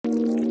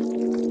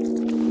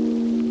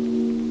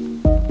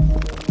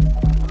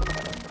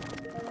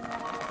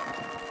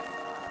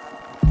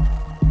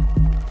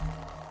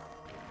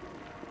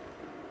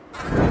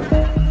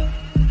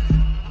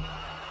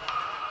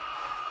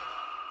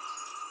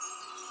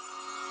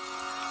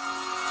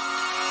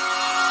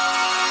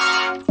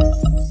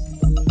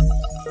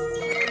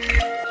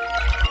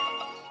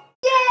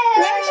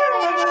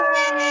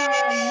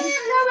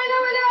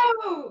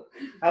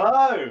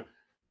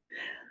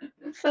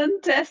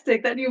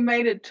that you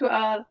made it to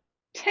our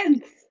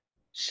 10th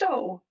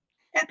show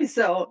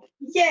episode.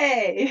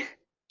 Yay!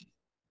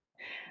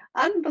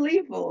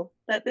 Unbelievable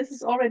that this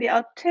is already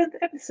our 10th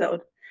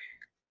episode.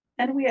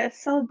 And we are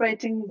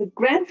celebrating the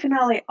grand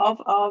finale of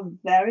our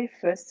very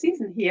first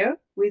season here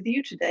with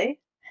you today.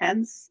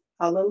 Hence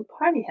our little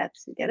party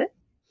hats, you get it?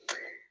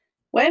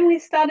 When we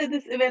started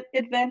this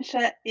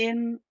adventure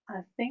in, I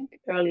think,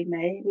 early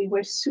May, we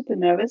were super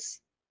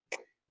nervous.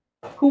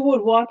 Who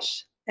would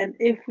watch and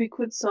if we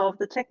could solve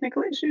the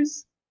technical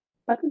issues?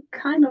 But we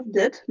kind of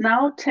did.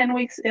 Now, 10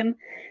 weeks in,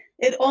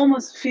 it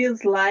almost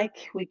feels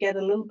like we get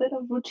a little bit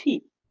of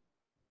routine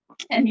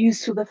and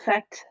used to the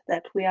fact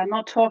that we are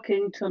not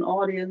talking to an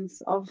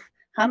audience of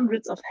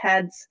hundreds of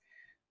heads,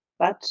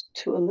 but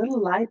to a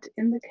little light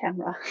in the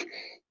camera.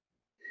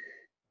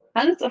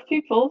 Hundreds of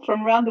people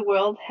from around the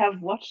world have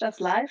watched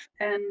us live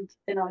and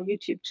in our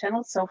YouTube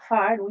channel so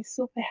far, and we're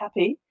super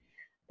happy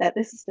that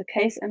this is the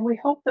case. And we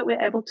hope that we're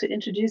able to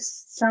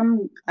introduce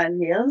some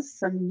ideas,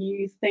 some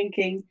new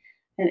thinking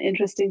and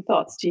interesting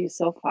thoughts to you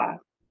so far.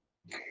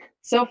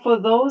 So for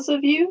those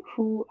of you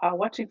who are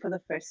watching for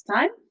the first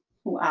time,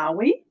 who are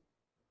we?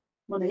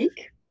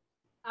 Monique?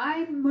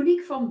 I'm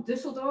Monique from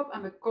Düsseldorf.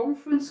 I'm a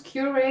conference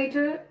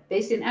curator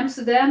based in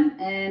Amsterdam.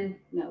 And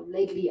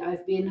lately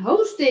I've been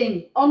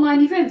hosting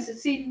online events.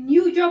 It's a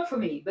new job for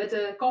me, but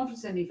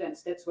conference and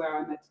events, that's where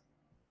I'm at.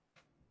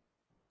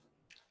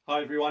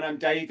 Hi everyone, I'm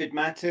David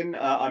Mattin.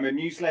 I'm a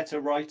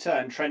newsletter writer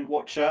and trend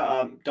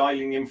watcher,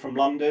 dialing in from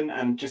London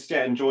and just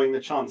enjoying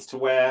the chance to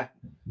wear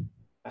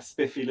a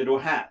spiffy little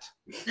hat.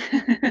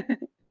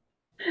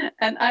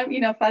 And I'm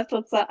Ina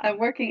Fastlitzer. I'm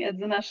working at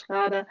Sinner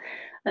Schrader,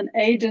 an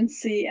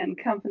agency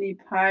and company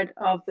part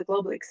of the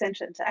Global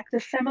Accenture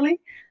Interactive family.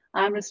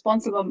 I'm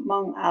responsible,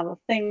 among other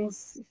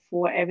things,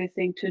 for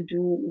everything to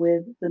do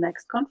with the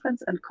next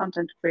conference and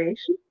content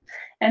creation.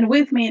 And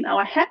with me in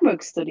our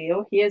Hamburg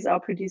studio, here's our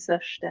producer,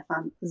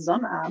 Stefan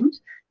Sonnabend.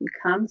 You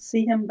can't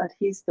see him, but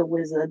he's the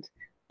wizard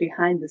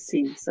behind the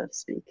scenes, so to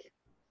speak.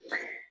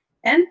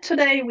 And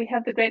today we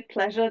have the great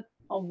pleasure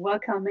of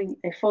welcoming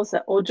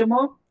Efosa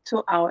Ojomo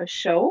to our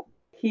show.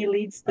 He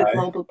leads the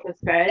Global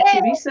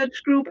Prosperity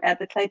Research Group at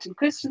the Clayton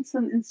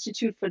Christensen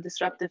Institute for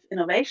Disruptive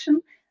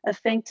Innovation, a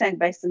think tank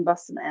based in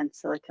Boston and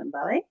Silicon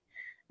Valley.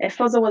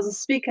 Efosa was a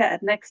speaker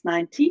at Next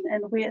 19,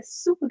 and we are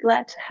super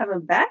glad to have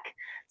him back.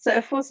 So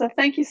Efosa,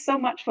 thank you so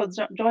much for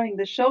joining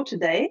the show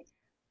today.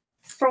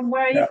 From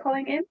where are you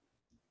calling in?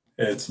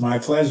 It's my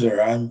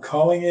pleasure. I'm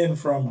calling in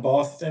from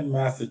Boston,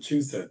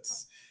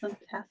 Massachusetts.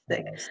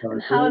 Fantastic.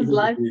 And how has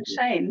life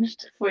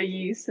changed for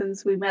you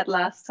since we met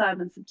last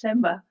time in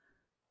September?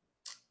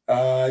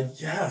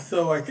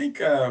 So I think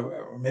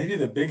maybe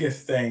the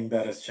biggest thing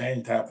that has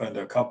changed happened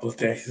a couple of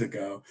days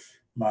ago.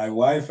 My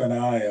wife and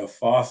I are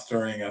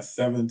fostering a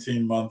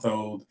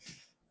 17-month-old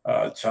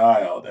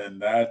child, and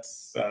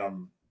that's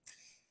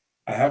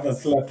I haven't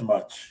slept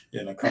much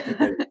in a couple of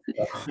days.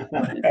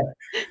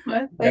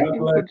 Well, thank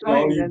you for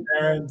all you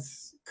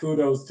parents.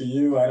 Kudos to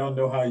you. I don't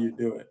know how you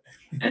do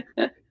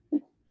it.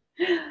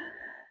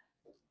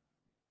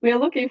 We are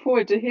looking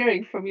forward to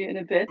hearing from you in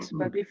a bit.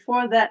 But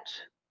before that,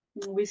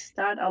 we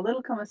start our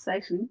little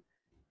conversation.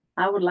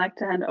 I would like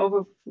to hand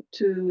over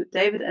to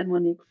David and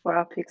Monique for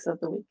our picks of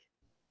the week.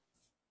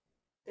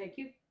 Thank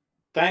you.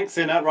 Thanks,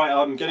 Ina. Right,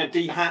 I'm going to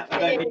de-hat. I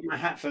don't need my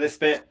hat for this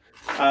bit.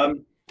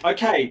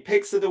 Okay,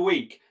 picks of the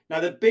week. Now,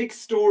 the big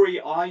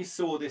story I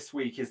saw this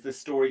week is the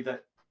story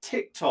that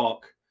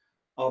TikTok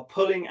are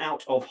pulling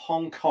out of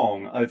Hong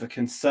Kong over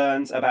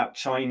concerns about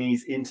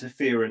Chinese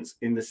interference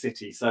in the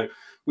city. So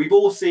we've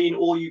all seen,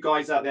 all you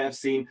guys out there have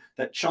seen,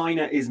 that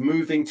China is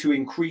moving to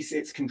increase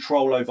its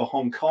control over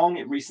Hong Kong.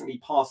 It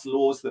recently passed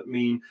laws that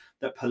mean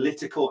that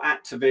political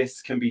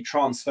activists can be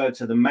transferred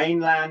to the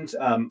mainland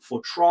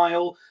for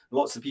trial.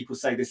 Lots of people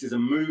say this is a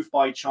move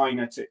by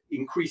China to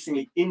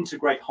increasingly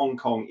integrate Hong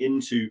Kong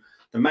into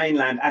the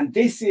mainland. And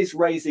this is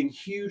raising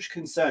huge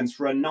concerns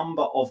for a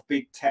number of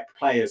big tech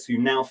players who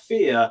now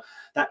fear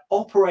that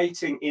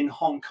operating in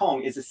Hong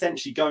Kong is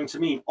essentially going to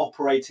mean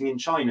operating in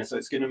China. So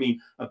it's going to mean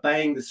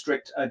obeying the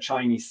strict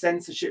Chinese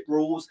censorship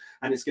rules,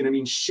 and it's going to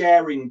mean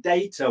sharing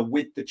data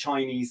with the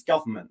Chinese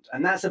government.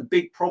 And that's a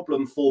big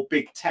problem for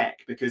big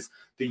tech, because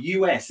the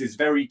US is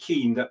very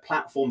keen that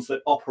platforms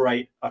that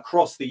operate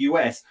across the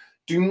US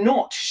do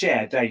not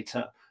share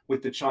data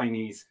with the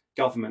Chinese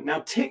government.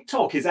 Now,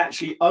 TikTok is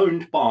actually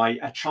owned by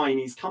a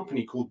Chinese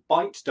company called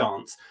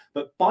ByteDance,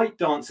 but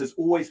ByteDance has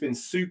always been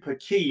super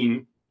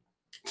keen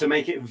to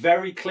make it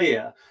very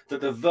clear that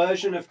the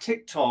version of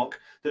TikTok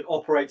that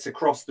operates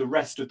across the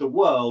rest of the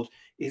world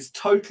is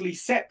totally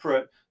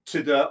separate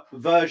to the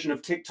version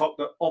of TikTok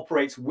that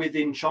operates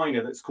within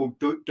China that's called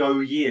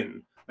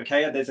Douyin.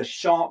 Okay, and there's a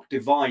sharp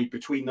divide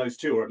between those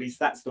two, or at least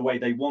that's the way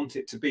they want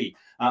it to be.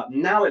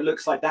 Now it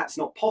looks like that's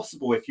not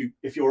possible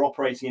if you're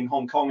operating in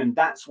Hong Kong, and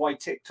that's why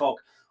TikTok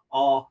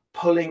are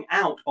pulling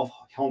out of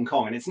Hong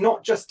Kong. And it's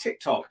not just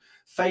TikTok.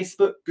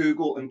 Facebook,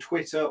 Google, and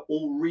Twitter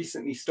all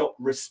recently stopped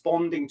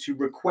responding to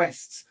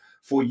requests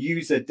for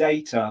user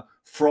data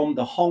from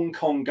the Hong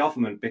Kong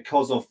government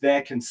because of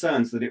their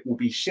concerns that it will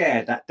be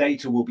shared, that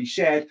data will be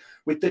shared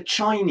with the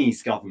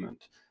Chinese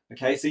government.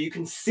 Okay, so you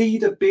can see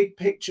the big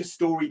picture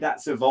story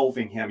that's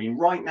evolving here. I mean,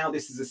 right now,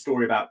 this is a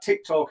story about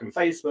TikTok and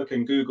Facebook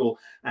and Google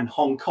and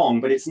Hong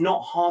Kong, but it's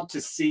not hard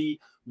to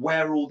see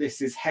where all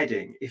this is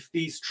heading. If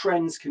these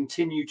trends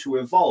continue to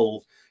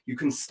evolve, you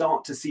can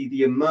start to see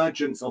the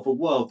emergence of a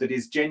world that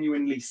is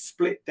genuinely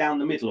split down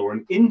the middle, or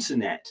an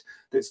internet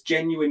that's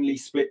genuinely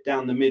split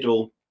down the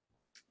middle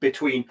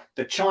between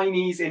the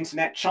Chinese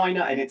internet,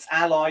 China and its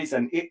allies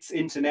and its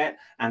internet,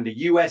 and the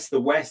US,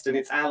 the West and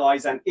its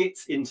allies and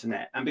its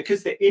internet. And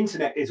because the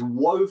internet is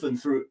woven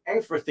through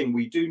everything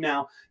we do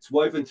now, it's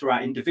woven through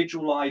our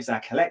individual lives,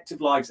 our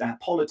collective lives, our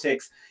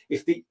politics.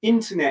 If the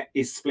internet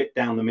is split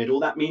down the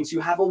middle, that means you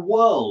have a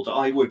world,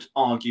 I would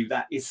argue,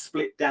 that is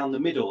split down the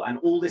middle. And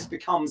all this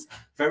becomes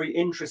very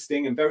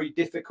interesting and very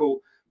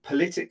difficult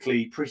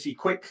politically pretty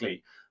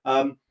quickly.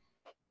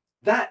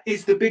 That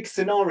is the big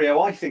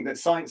scenario, I think, that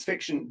science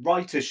fiction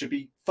writers should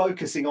be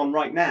focusing on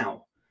right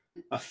now.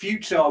 A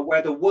future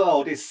where the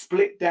world is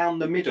split down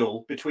the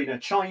middle between a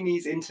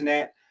Chinese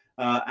internet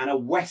and a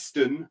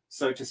Western,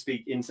 so to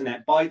speak,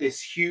 internet by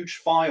this huge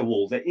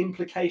firewall. The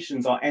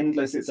implications are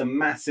endless. It's a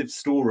massive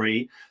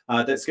story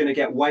that's going to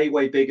get way,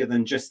 way bigger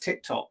than just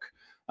TikTok.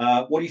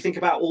 What do you think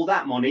about all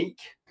that, Monique?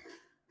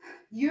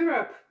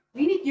 Europe.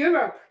 We need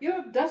Europe.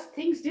 Europe does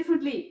things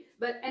differently.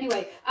 But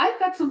anyway, I've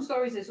got some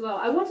stories as well.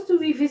 I wanted to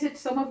revisit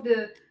some of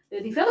the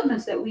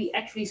developments that we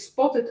actually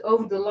spotted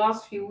over the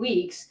last few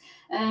weeks.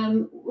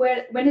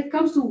 Where when it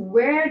comes to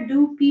where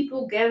do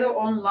people gather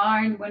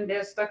online when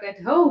they're stuck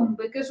at home,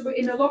 because we're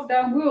in a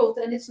lockdown world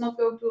and it's not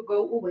going to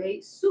go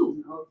away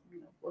soon, or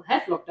we'll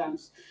have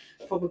lockdowns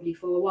probably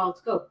for a while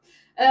to go.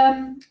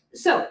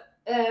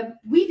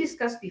 We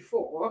discussed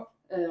before,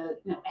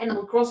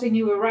 Animal Crossing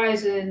New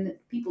Horizon,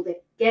 people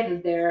that gather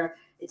there.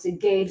 It's a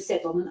game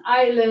set on an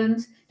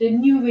island. The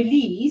new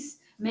release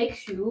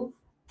makes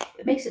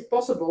it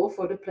possible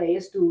for the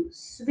players to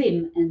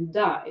swim and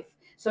dive.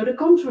 So the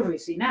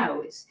controversy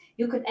now is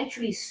you can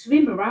actually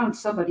swim around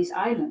somebody's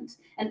island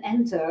and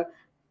enter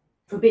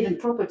forbidden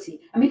property.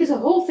 I mean, there's a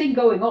whole thing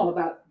going on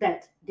about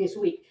that this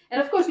week.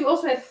 And of course, we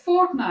also have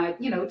Fortnite,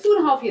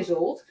 2.5 years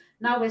old,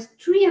 now has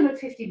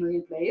 350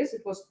 million players.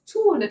 It was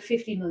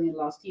 250 million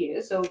last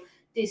year. So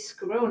this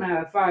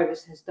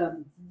coronavirus has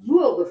done a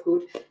world of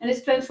good, and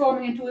it's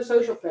transforming into a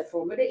social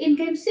platform with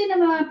in-game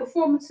cinema and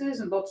performances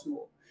and lots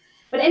more.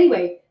 But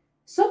anyway,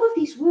 some of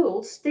these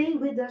worlds stay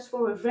with us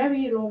for a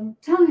very long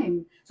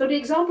time. So the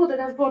example that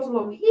I've brought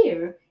along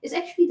here is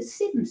actually The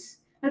Sims.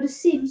 Now, The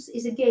Sims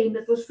is a game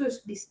that was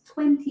first released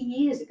 20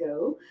 years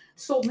ago,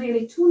 sold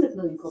nearly 200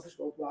 million copies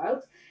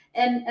worldwide.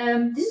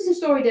 And this is a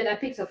story that I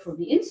picked up from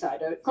The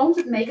Insider.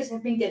 Content makers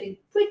have been getting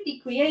pretty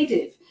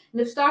creative and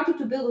have started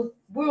to build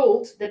a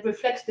world that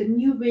reflects the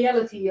new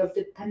reality of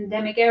the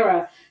pandemic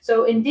era.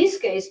 So in this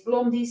case,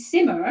 Blondie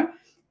Simmer,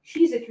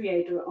 she's a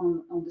creator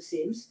on The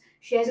Sims.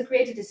 She has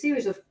created a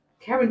series of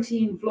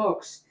quarantine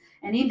vlogs.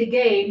 And in the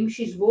game,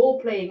 she's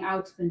role-playing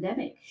out the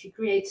pandemic. She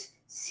creates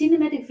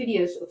cinematic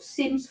videos of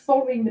Sims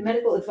following the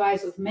medical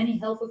advice of many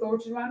health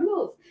authorities around the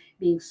world,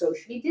 being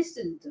socially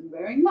distant and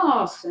wearing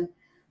masks. And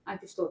I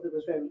just thought it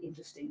was very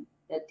interesting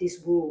that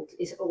this world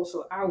is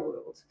also our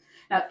world.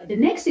 Now, the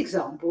next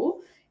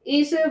example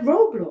is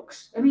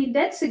Roblox. I mean,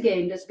 that's a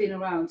game that's been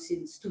around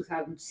since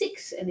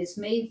 2006, and it's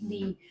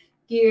mainly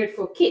geared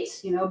for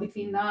kids,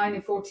 between 9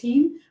 and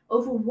 14,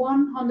 over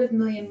 100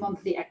 million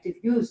monthly active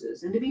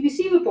users. And the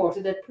BBC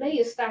reported that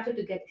players started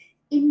to get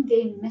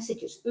in-game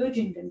messages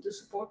urging them to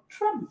support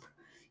Trump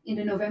in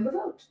the November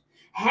vote.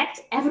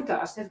 Hacked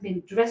avatars have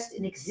been dressed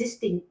in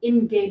existing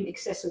in-game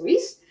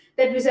accessories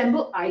that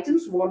resemble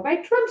items worn by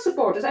Trump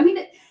supporters. I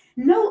mean,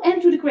 no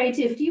end to the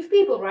creativity of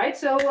people, right?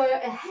 So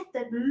a hat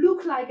that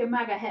looked like a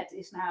MAGA hat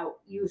is now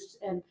used,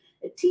 and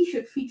a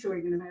t-shirt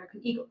featuring an American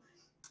eagle.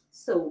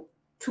 So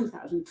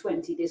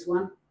 2020, this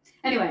one.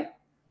 Anyway,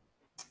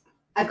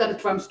 I've got a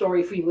Trump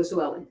story for you as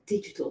well, a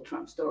digital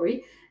Trump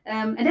story.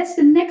 And that's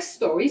the next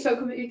story.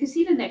 So you can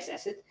see the next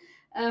asset.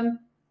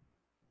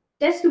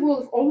 That's the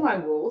world of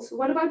online worlds.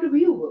 What about the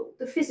real world,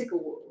 the physical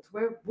world,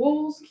 where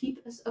walls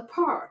keep us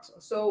apart?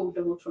 So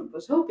Donald Trump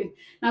was hoping.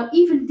 Now,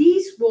 even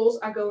these walls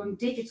are going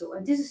digital,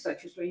 and this is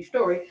such a strange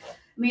story.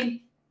 I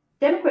mean,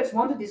 Democrats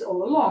wanted this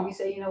all along. You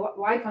say,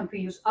 why can't we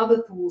use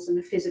other tools than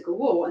the physical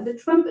wall? And the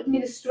Trump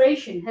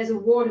administration has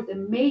awarded a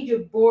major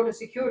border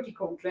security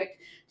contract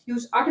to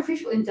use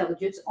artificial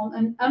intelligence on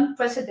an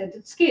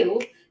unprecedented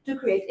scale to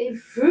create a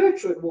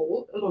virtual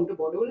wall along the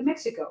border with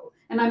Mexico.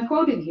 And I'm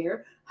quoting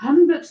here,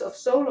 hundreds of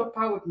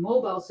solar-powered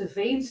mobile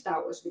surveillance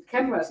towers with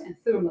cameras and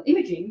thermal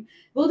imaging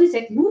will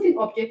detect moving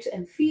objects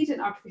and feed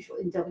an artificial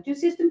intelligence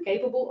system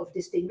capable of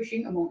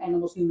distinguishing among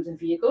animals, humans, and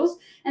vehicles,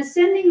 and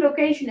sending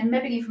location and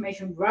mapping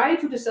information right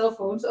to the cell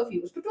phones of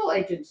U.S. patrol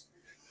agents.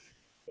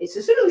 It's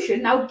a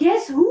solution. Now,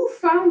 guess who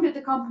founded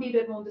the company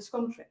that won this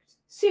contract?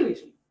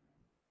 Seriously.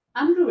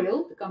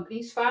 Anduril, the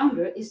company's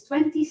founder, is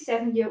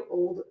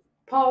 27-year-old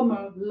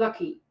Palmer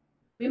Luckey.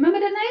 Remember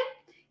that name?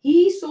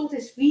 He sold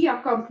his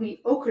VR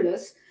company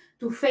Oculus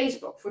to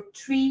Facebook for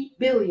 $3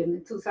 billion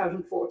in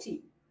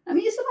 2014. I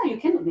mean, you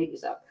cannot make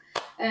this up.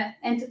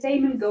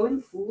 Entertainment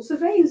going full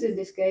surveillance in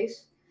this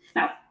case.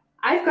 Now,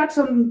 I've got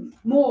some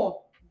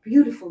more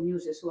beautiful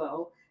news as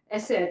well.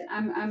 As said,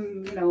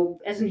 I'm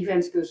as an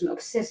events person,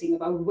 obsessing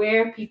about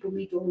where people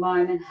meet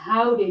online and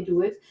how they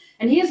do it.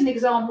 And here's an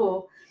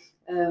example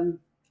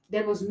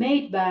that was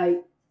made by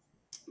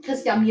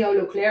Christian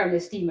Miolo-Claire and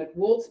his team at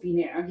World's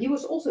Binaire. He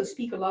was also a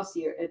speaker last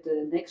year at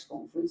the next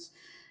conference.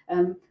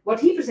 What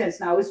he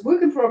presents now is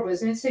work in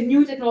progress, and it's a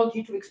new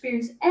technology to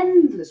experience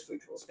endless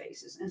virtual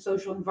spaces and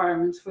social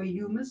environments for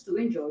humans to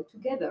enjoy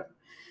together.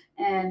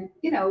 And,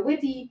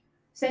 with the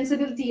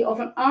sensibility of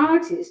an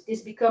artist,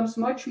 this becomes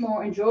much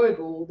more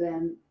enjoyable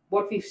than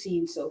what we've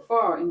seen so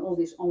far in all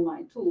these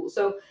online tools.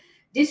 So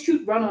this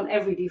should run on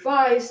every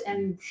device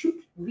and should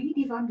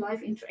redefine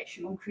live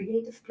interaction on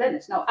creative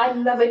planets. Now, I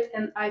love it,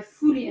 and I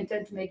fully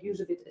intend to make use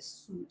of it as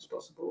soon as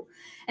possible.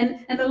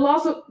 And the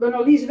last but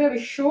not least, a very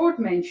short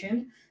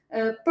mention,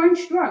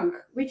 Punch Drunk,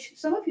 which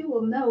some of you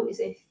will know is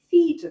a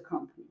theater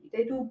company.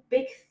 They do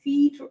big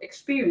theater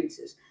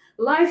experiences,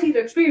 live theater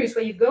experience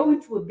where you go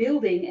into a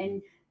building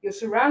and you're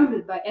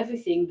surrounded by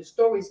everything, the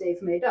stories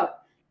they've made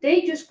up.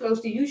 They just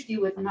closed a huge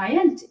deal with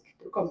Niantic,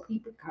 the company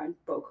behind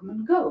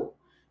Pokemon Go,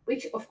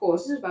 which of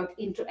course is about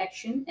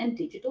interaction and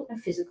digital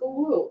and physical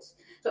worlds.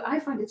 So I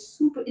find it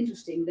super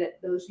interesting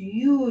that those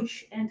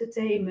huge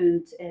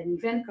entertainment and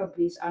event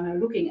companies are now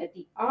looking at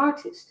the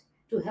artist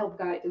to help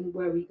guide them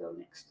where we go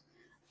next.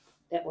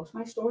 That was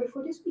my story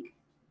for this week.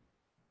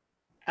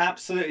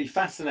 Absolutely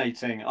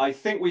fascinating. I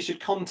think we should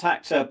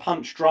contact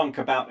Punch Drunk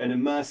about an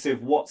immersive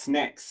What's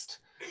Next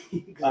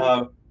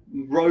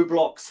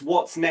Roblox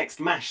What's Next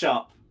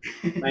mashup,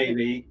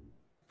 maybe.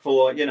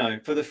 For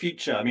the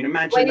future. I mean,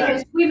 imagine that. You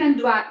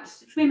can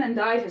swim and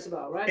dive as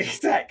well, right?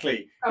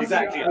 Exactly.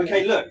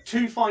 Okay, look,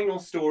 two final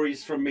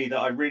stories from me that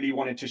I really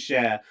wanted to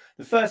share.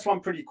 The first one,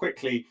 pretty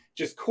quickly,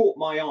 just caught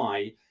my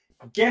eye.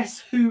 Guess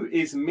who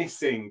is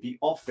missing the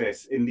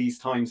office in these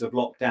times of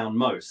lockdown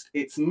most?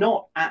 It's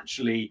not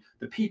actually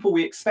the people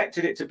we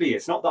expected it to be.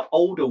 It's not the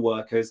older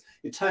workers.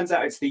 It turns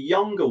out it's the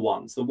younger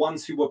ones, the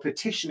ones who were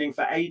petitioning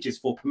for ages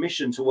for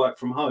permission to work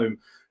from home,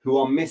 who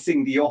are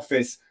missing the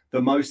office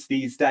the most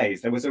these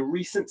days. There was a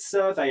recent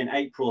survey in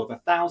April of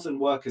 1,000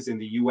 workers in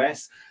the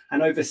US,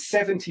 and over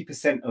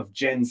 70% of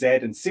Gen Z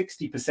and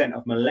 60%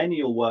 of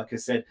millennial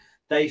workers said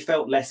they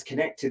felt less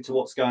connected to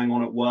what's going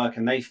on at work,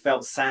 and they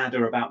felt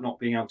sadder about not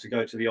being able to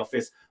go to the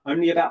office.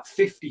 Only about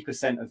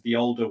 50% of the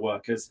older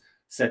workers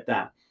said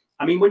that.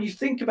 I mean, when you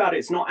think about it,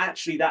 it's not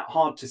actually that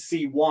hard to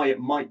see why it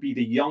might be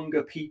the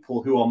younger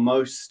people who are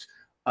most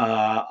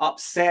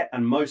upset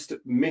and most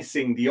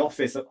missing the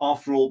office.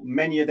 After all,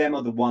 many of them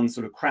are the ones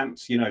sort of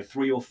cramped,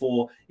 3 or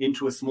 4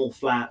 into a small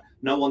flat.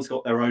 No one's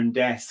got their own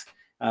desk.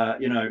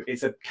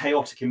 It's a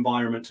chaotic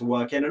environment to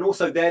work in. And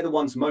also they're the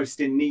ones most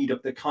in need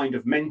of the kind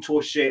of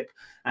mentorship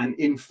and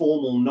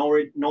informal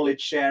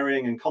knowledge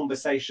sharing and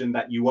conversation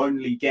that you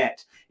only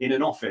get in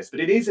an office. But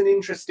it is an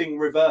interesting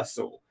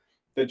reversal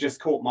that just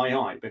caught my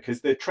eye,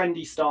 because the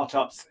trendy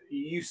startups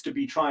used to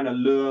be trying to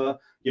lure,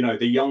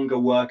 the younger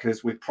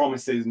workers with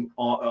promises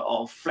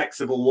of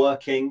flexible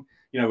working,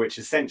 which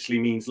essentially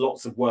means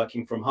lots of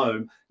working from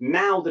home.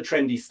 Now the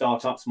trendy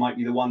startups might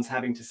be the ones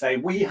having to say,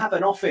 we have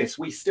an office,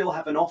 we still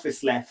have an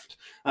office left,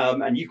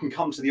 and you can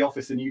come to the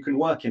office and you can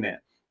work in it.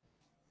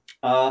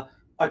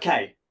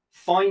 Okay,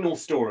 final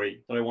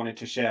story that I wanted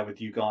to share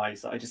with you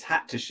guys that I just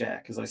had to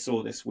share because I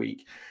saw this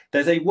week.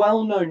 There's a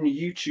well-known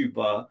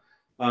YouTuber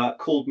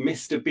called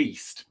Mr.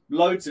 Beast.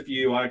 Loads of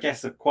you, I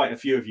guess quite a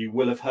few of you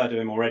will have heard of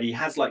him already. He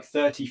has like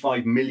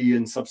 35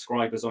 million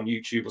subscribers on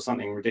YouTube or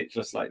something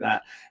ridiculous like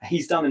that.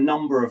 He's done a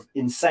number of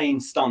insane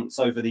stunts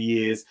over the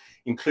years,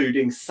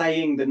 including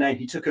saying the name.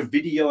 He took a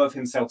video of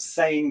himself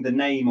saying the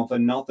name of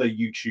another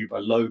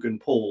YouTuber, Logan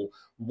Paul,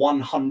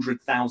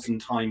 100,000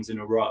 times in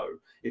a row.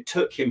 It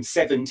took him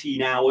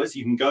 17 hours.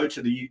 You can go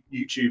to the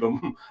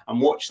YouTube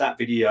and watch that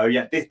video.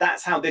 Yeah,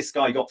 that's how this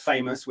guy got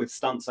famous, with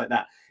stunts like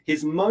that.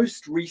 His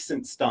most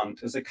recent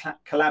stunt was a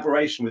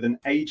collaboration with an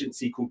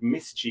agency called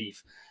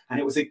Mischief, and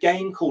it was a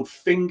game called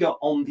Finger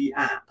on the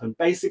App. And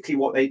basically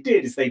what they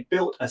did is they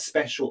built a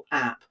special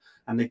app,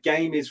 and the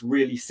game is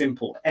really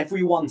simple.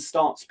 Everyone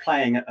starts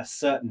playing at a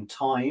certain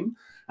time,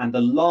 and the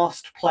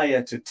last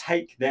player to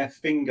take their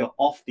finger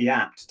off the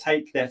app, to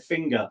take their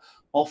finger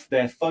off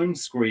their phone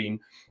screen,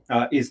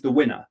 is the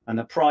winner, and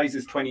the prize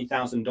is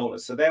 $20,000.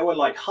 So there were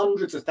like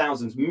hundreds of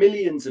thousands,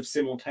 millions of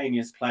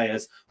simultaneous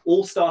players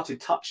all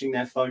started touching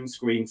their phone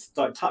screens,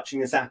 started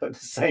touching this app at the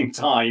same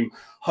time,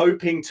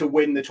 hoping to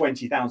win the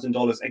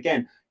 $20,000.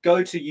 Again,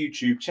 go to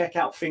YouTube, check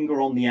out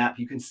Finger on the App.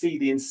 You can see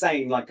the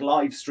insane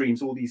live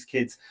streams all these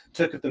kids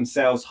took of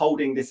themselves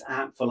holding this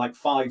app for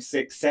 5,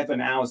 6,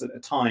 7 hours at a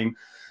time.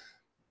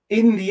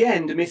 in the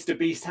end, Mr.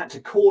 Beast had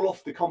to call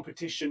off the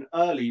competition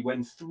early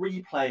when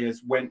 3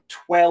 players went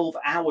 12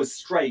 hours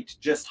straight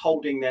just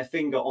holding their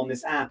finger on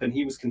this app, and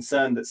he was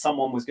concerned that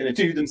someone was going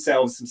to do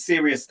themselves some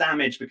serious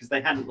damage because they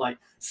hadn't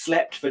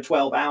slept for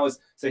 12 hours.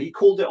 So he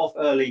called it off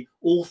early.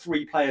 All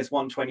 3 players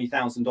won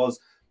 $20,000.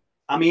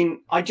 I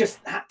mean, I just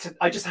had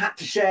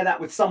to share that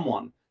with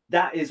someone.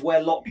 That is where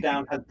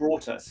lockdown has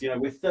brought us.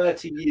 We're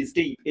 30 years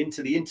deep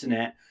into the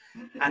internet,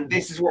 and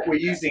this is what we're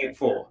using it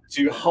for,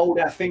 to hold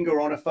our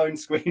finger on a phone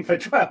screen for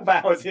 12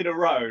 hours in a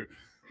row.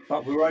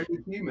 But we're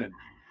only human.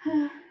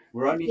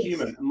 We're only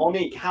human.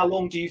 Monique, how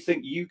long do you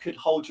think you could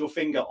hold your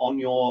finger on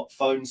your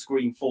phone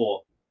screen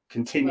for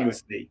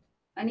continuously?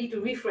 Well, I need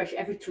to refresh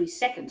every 3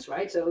 seconds,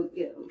 right? So,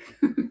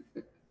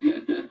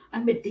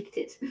 I'm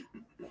addicted.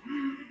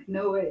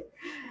 No way.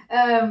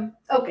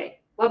 Okay.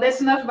 Well,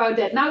 that's enough about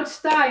that. Now it's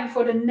time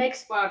for the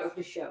next part of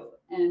the show.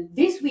 And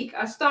this week,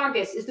 our star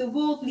guest is the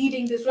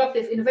world-leading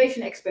disruptive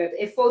innovation expert,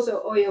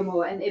 Efosa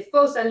Ojomo. And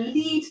Efosa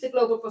leads the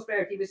global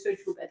prosperity research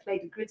group at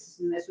Clayton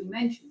Christensen, as we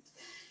mentioned,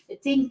 a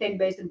think tank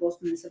based in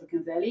Boston and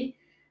Silicon Valley.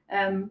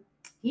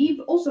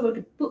 He also wrote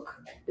a book,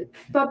 The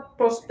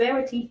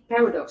Prosperity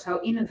Paradox,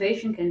 How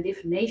Innovation Can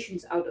Lift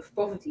Nations Out of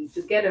Poverty,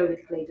 together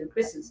with Clayton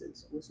Christensen,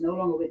 who is no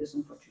longer with us,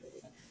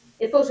 unfortunately.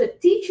 Efosa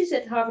teaches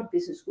at Harvard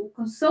Business School,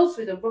 consults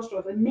with a roster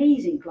of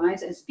amazing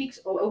clients, and speaks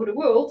all over the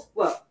world,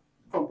 well,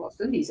 from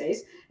Boston these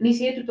days. And he's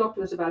here to talk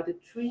to us about the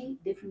 3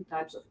 different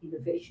types of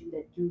innovation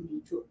that you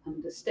need to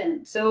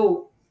understand.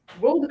 So,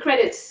 roll the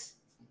credits.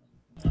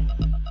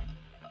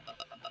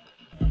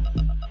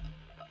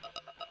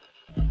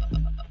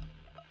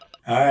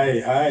 Hi.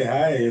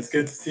 It's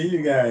good to see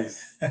you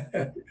guys.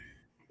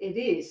 It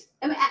is.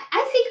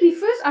 I think we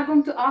first are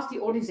going to ask the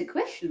audience a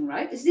question,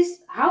 right? Is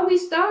this how we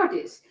start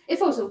this?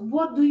 Efosa,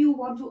 what do you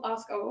want to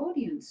ask our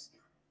audience?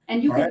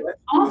 And you can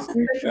answer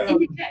the question in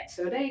the chat.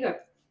 So there you go.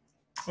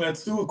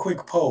 Let's do a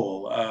quick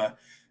poll.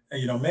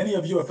 Many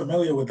of you are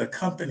familiar with the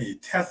company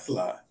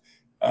Tesla.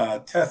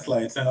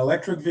 Tesla, it's an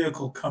electric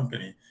vehicle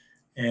company.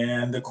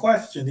 And the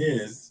question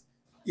is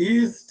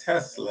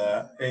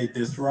Tesla a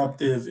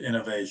disruptive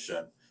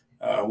innovation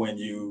when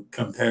you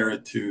compare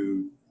it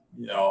to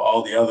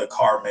all the other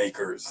car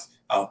makers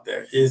out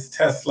there? Is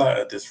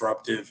Tesla a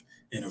disruptive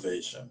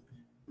innovation?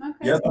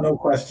 Okay. Yes or no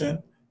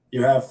question.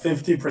 You have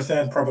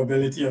 50%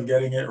 probability of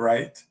getting it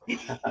right.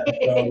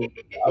 So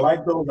I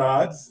like those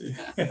odds.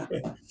 I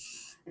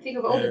think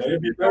of all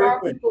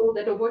the people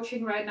that are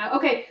watching right now.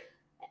 Okay,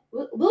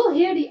 we'll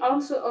hear the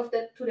answer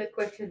to that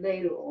question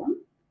later on.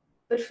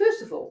 But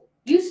first of all,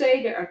 you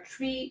say there are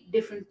 3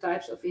 different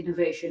types of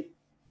innovation.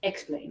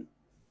 Explain.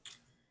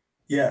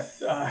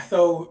 Yes.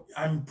 So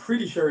I'm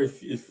pretty sure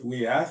if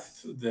we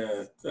asked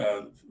the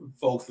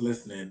folks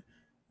listening,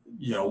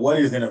 what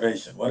is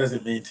innovation? What does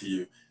it mean to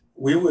you?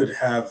 We would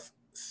have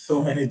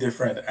so many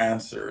different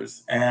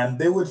answers, and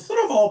they would sort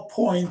of all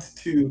point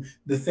to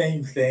the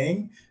same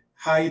thing: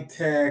 high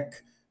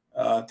tech,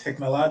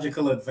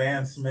 technological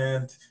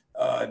advancement,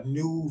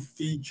 new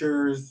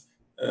features,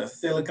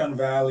 Silicon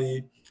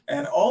Valley,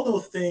 and all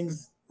those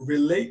things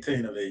relate to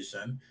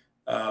innovation.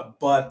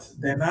 But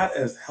they're not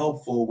as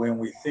helpful when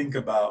we think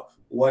about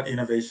what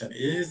innovation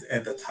is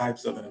and the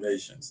types of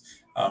innovations.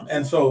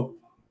 And so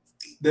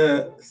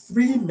the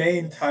 3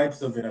 main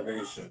types of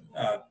innovation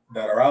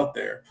that are out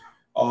there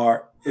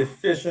are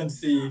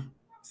efficiency,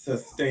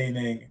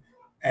 sustaining,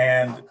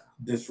 and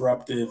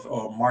disruptive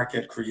or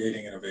market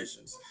creating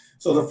innovations.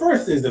 So the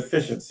first is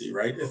efficiency,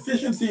 right?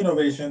 Efficiency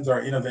innovations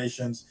are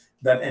innovations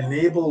that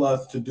enable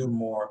us to do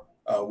more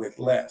with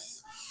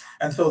less.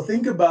 And so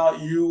think about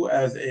you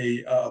as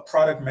a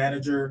product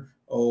manager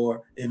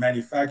or a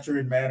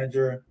manufacturing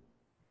manager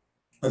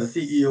or the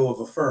CEO of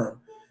a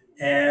firm.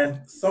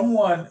 And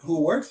someone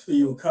who works for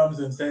you comes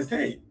and says,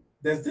 hey,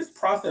 there's this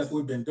process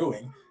we've been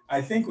doing.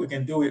 I think we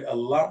can do it a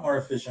lot more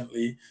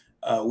efficiently.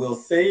 We'll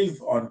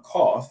save on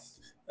costs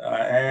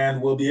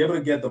and we'll be able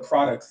to get the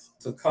products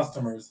to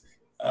customers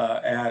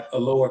at a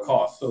lower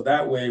cost. So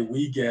that way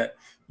we get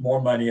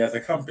more money as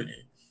a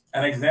company.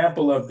 An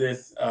example of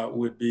this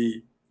would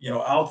be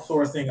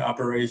outsourcing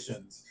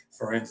operations.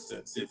 For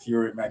instance, if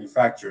you're in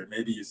manufacturing,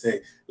 maybe you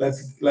say,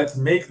 let's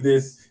make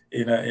this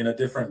in a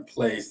different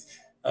place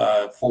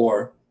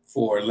for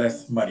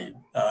less money.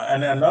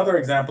 And another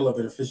example of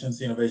an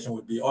efficiency innovation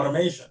would be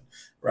automation,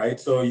 right?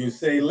 So you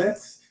say,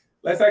 let's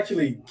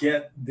actually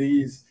get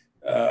these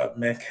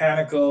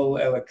mechanical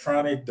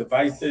electronic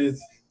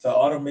devices to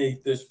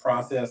automate this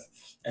process,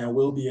 and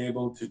we'll be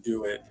able to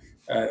do it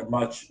at a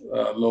much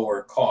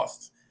lower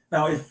cost.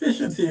 Now,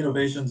 efficiency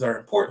innovations are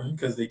important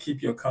because they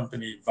keep your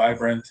company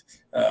vibrant,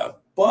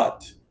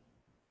 but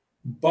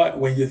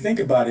when you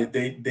think about it,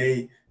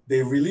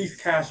 they release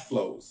cash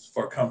flows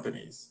for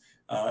companies,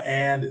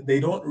 and they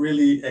don't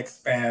really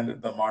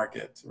expand the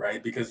market,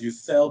 right? Because you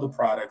sell the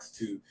products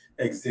to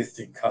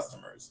existing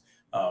customers.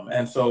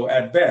 And so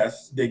at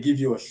best, they give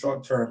you a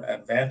short-term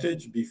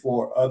advantage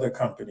before other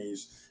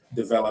companies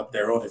develop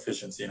their own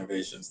efficiency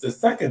innovations. The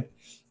second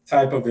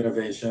type of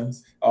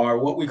innovations are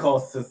what we call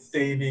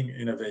sustaining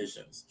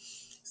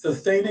innovations.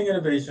 Sustaining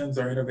innovations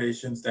are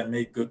innovations that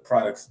make good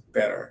products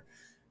better.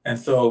 And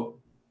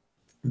so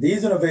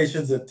these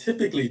innovations are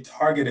typically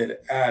targeted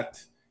at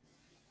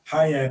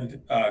high-end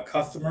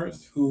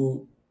customers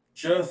who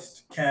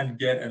just can't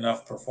get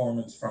enough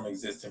performance from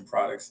existing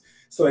products.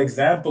 So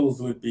examples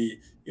would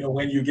be,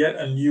 when you get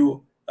a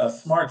new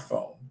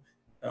smartphone,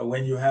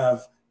 when you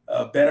have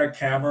a better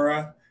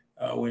camera,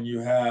 when you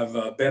have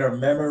a better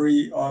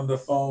memory on the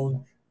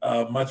phone,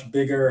 a much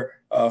bigger,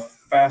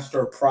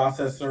 faster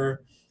processor,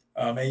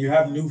 and you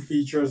have new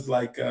features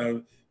like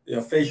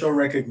facial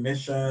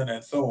recognition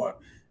and so on.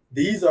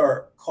 These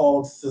are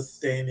called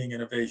sustaining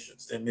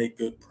innovations. They make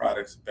good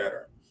products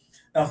better.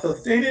 Now,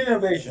 sustaining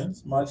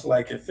innovations, much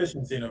like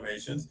efficiency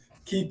innovations,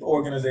 keep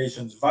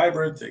organizations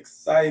vibrant,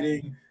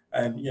 exciting,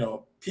 and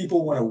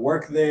people want to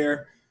work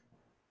there.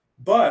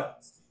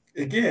 But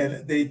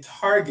again, they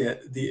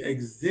target the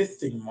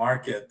existing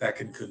market that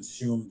can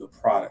consume the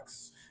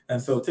products.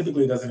 And so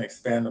typically it doesn't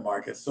expand the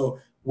market. So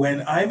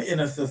when I'm in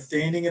a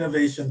sustaining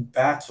innovation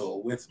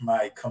battle with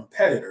my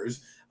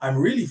competitors, I'm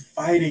really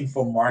fighting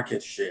for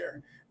market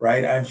share,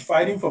 right? I'm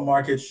fighting for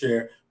market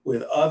share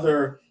with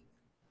other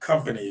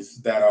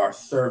companies that are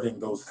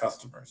serving those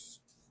customers.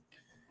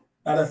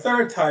 Now, the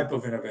third type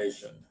of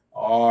innovation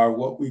are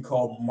what we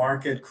call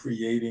market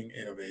creating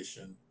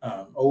innovation,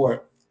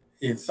 or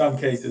in some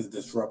cases,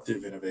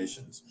 disruptive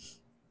innovations.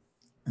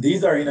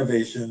 These are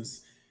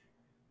innovations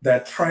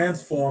that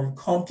transform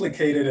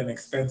complicated and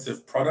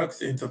expensive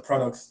products into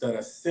products that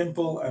are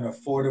simple and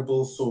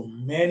affordable, so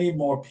many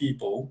more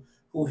people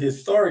who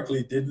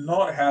historically did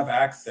not have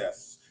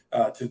access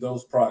to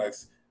those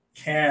products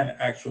can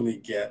actually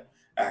get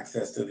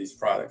access to these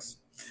products.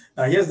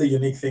 Now, here's the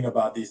unique thing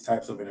about these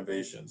types of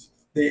innovations.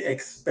 They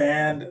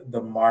expand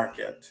the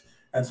market.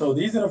 And so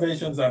these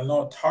innovations are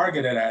not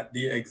targeted at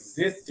the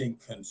existing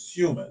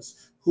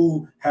consumers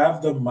who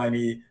have the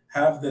money,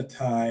 have the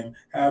time,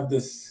 have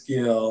the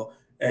skill,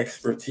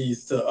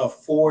 expertise to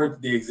afford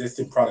the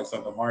existing products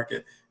on the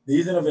market.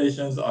 These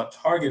innovations are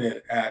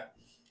targeted at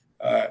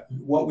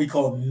what we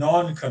call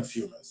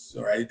non-consumers,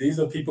 right? These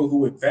are people who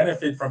would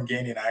benefit from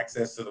gaining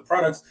access to the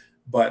products,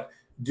 but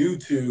due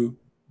to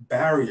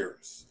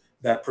barriers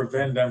that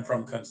prevent them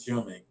from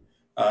consuming,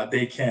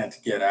 they can't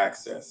get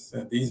access.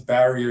 And these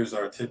barriers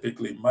are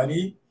typically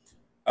money,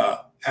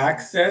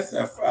 access,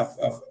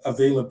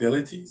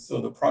 availability. So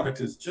the product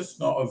is just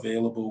not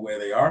available where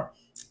they are,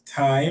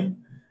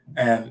 time,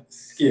 and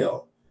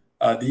skill.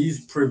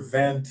 These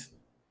prevent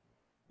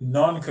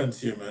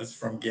non-consumers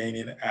from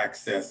gaining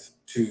access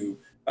to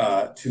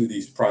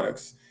these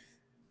products.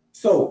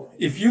 So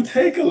if you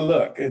take a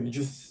look and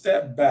just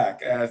step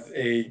back as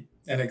an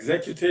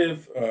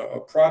executive,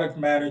 a product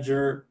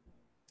manager,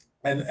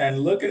 and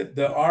look at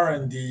the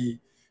R&D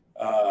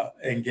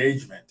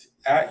engagement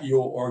at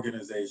your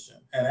organization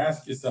and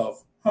ask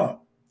yourself,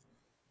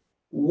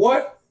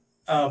 what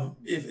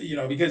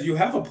if because you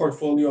have a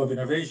portfolio of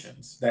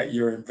innovations that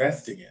you're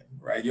investing in,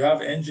 right? You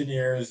have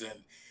engineers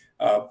and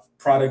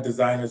product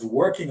designers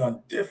working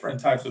on different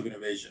types of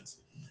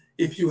innovations.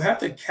 If you had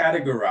to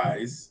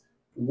categorize,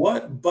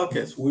 what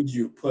buckets would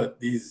you put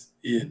these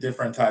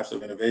different types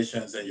of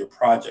innovations and your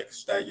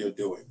projects that you're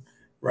doing,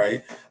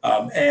 right?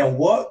 And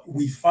what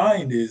we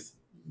find is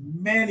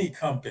many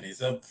companies,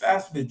 a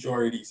vast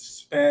majority,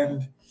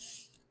 spend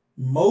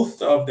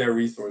most of their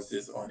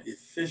resources on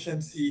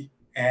efficiency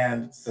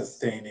and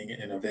sustaining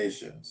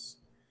innovations.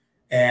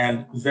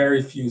 And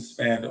very few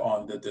spend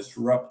on the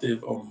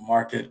disruptive or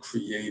market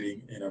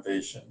creating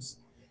innovations.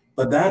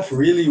 But that's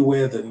really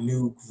where the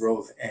new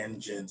growth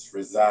engines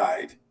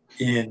reside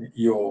in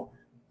your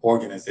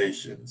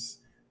organizations.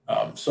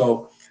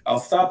 So I'll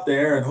stop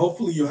there, and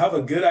hopefully you have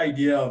a good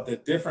idea of the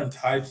different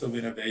types of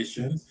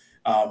innovations.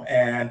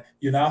 And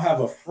you now have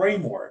a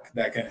framework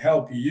that can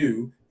help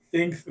you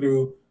think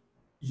through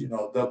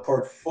the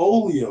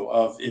portfolio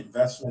of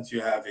investments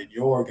you have in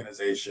your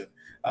organization,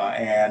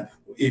 and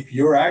if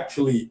you're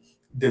actually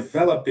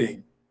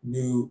developing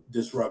new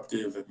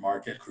disruptive and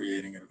market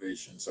creating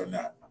innovations or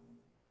not.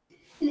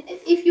 And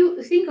if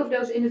you think of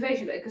those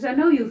innovations, because I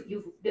know you've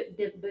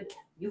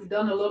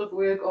done a lot of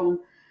work on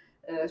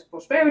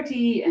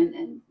prosperity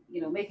and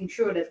making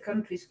sure that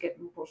countries get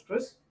more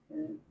prosperous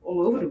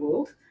all over the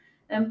world.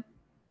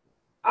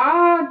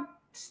 Are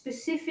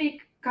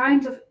specific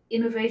kinds of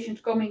innovations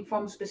coming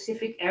from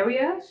specific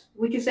areas?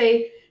 Would you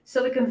say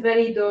Silicon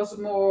Valley does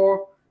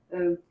more,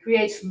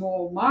 creates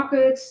more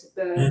markets,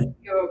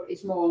 Europe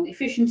is more on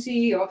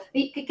efficiency, or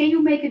can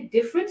you make a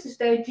difference? Is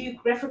there a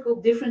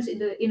geographical difference in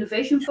the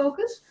innovation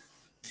focus?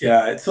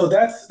 Yeah, so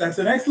that's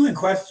an excellent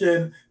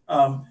question,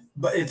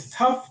 but it's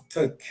tough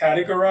to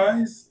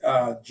categorize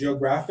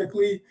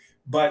geographically.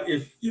 But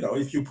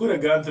if you put a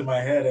gun to my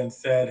head and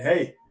said,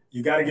 "Hey,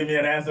 you got to give me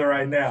an answer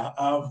right now,"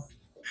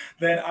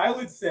 then I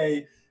would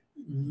say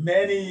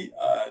many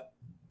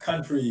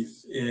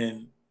countries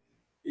in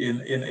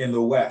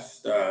the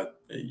West,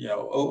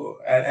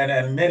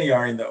 and many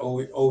are in the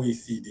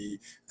OECD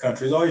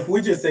countries, or if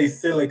we just say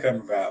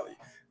Silicon Valley,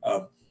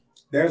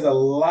 there's a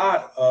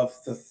lot of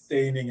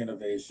sustaining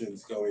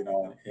innovations going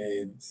on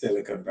in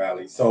Silicon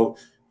Valley. So,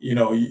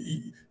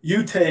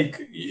 you take,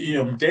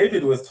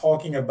 David was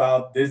talking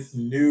about this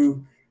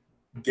new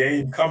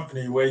game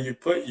company where you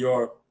put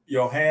your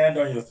hand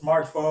on your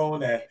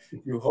smartphone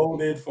and you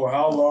hold it for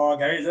how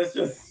long? I mean, that's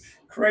just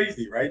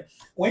crazy, right?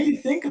 When you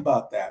think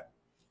about that,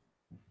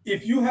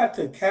 if you had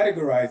to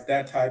categorize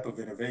that type of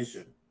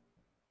innovation,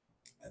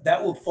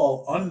 that would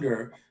fall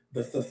under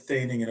the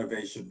sustaining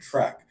innovation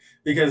track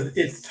because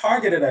it's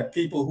targeted at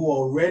people who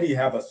already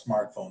have a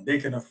smartphone. They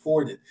can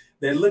afford it.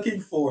 They're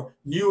looking for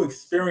new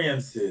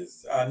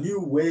experiences,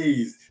 new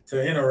ways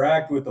to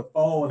interact with the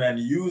phone and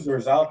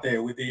users out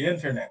there with the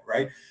internet,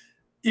 right?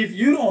 If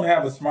you don't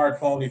have a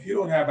smartphone, if you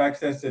don't have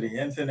access to the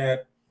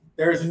internet,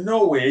 there's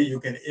no way you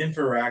can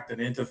interact and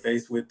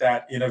interface with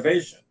that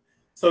innovation.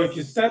 So if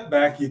you step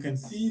back, you can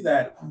see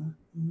that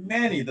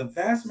the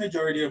vast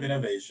majority of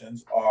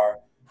innovations are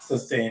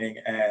sustaining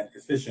and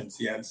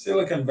efficiency. And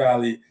Silicon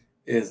Valley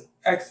is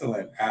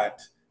excellent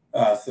at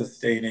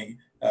sustaining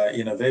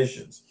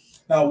innovations.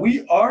 Now,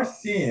 we are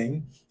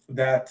seeing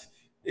that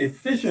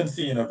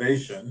efficiency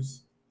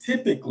innovations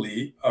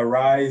typically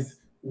arise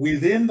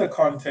within the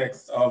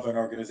context of an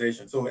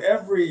organization. So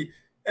every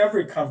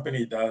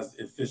company does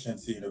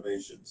efficiency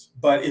innovations.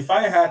 But if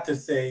I had to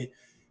say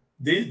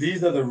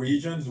these are the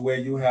regions where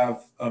you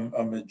have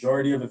a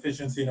majority of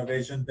efficiency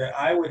innovation, then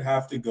I would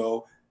have to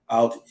go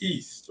out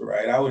east,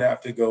 right? I would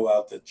have to go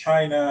out to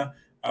China.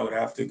 I would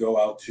have to go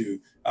out to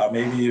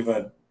maybe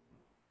even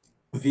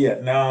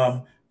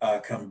Vietnam,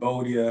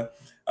 Cambodia,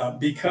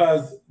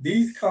 because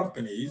these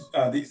countries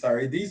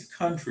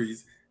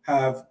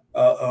have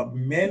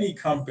many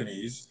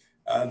companies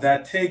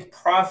that take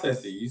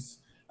processes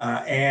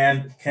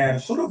and can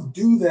sort of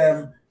do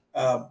them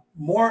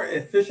more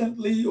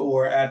efficiently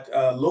or at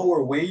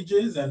lower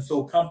wages, and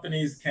so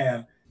companies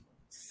can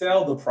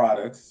sell the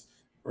products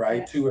right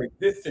Yeah. to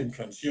existing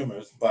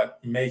consumers,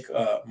 but make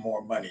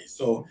more money.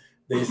 So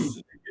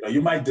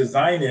you might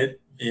design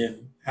it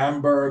in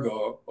Hamburg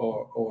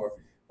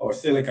or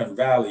Silicon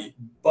Valley,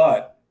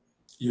 but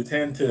you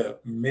tend to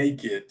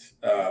make it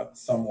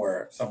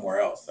somewhere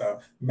else.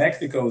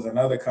 Mexico is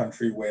another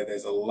country where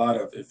there's a lot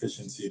of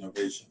efficiency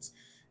innovations.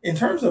 In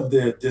terms of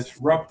the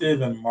disruptive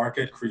and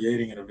market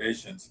creating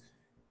innovations,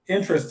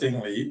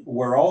 interestingly,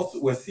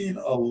 we're seeing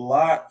a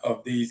lot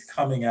of these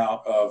coming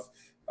out of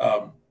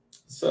um,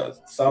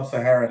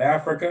 sub-Saharan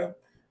Africa.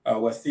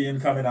 We're seeing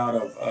coming out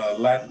of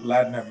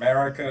Latin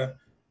America,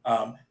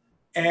 um,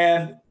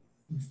 and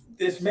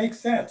this makes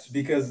sense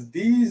because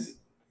these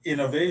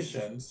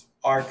innovations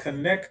are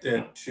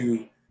connected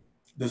to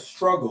the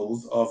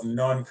struggles of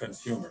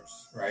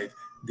non-consumers, right?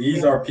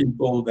 These are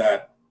people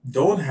that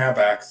don't have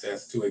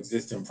access to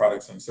existing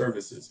products and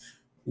services.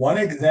 One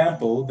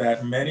example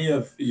that many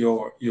of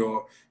your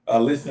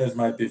listeners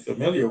might be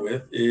familiar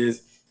with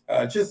is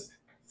just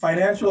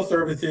financial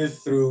services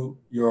through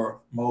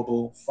your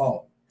mobile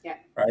phone, Yeah.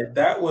 right?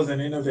 That was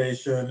an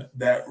innovation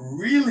that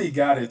really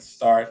got its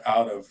start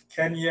out of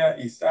Kenya,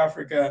 East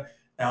Africa.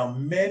 Now,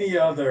 many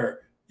other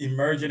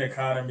emerging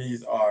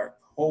economies are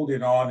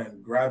holding on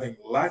and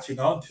latching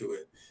onto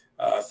it.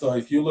 So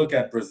if you look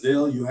at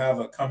Brazil, you have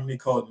a company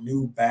called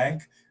New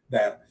Bank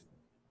that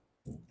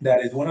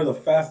that is one of the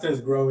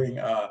fastest growing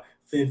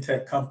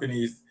fintech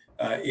companies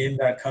in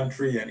that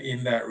country and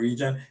in that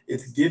region.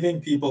 It's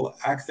giving people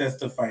access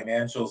to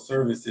financial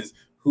services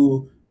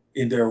who,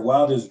 in their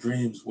wildest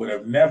dreams, would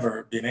have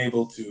never been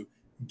able to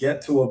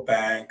get to a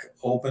bank,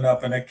 open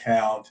up an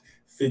account,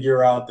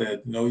 figure out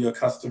that know your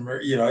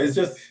customer. It's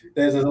just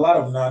there's a lot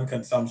of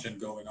non-consumption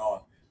going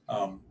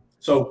on.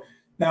 So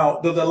now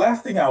the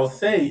last thing I will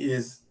say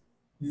is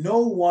no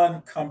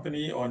one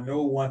company or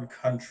no one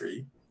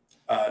country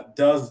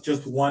does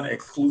just one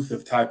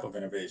exclusive type of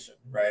innovation,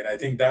 right? I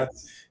think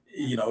that's,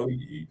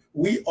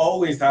 we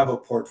always have a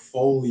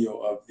portfolio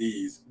of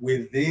these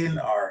within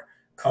our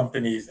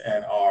companies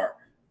and our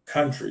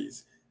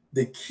countries.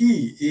 The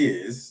key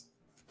is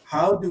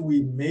how do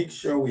we make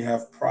sure we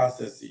have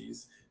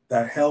processes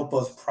that help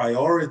us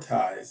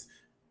prioritize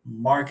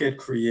market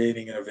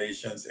creating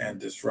innovations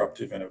and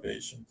disruptive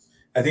innovations?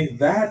 I think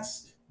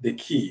that's the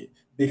key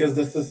because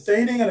the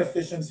sustaining and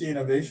efficiency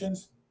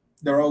innovations,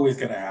 they're always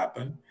going to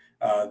happen.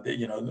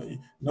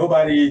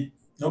 Nobody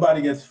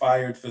gets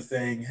fired for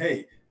saying,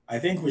 "Hey, I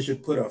think we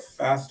should put a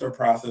faster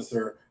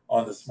processor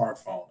on the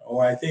smartphone,"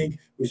 or "I think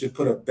we should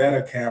put a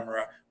better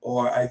camera,"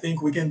 or "I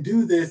think we can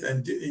do this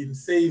and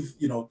save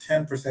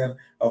 10%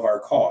 of our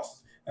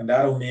costs, and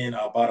that'll mean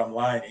our bottom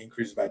line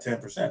increases by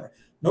 10%."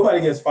 Nobody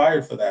gets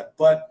fired for that.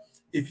 But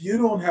if you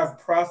don't have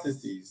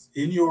processes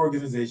in your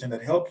organization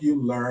that help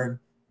you learn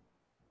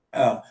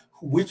uh,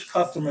 which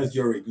customers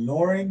you're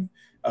ignoring,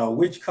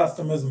 which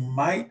customers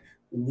might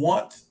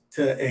want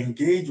to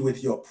engage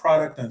with your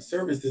product and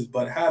services,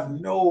 but have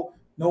no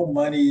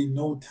money,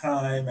 no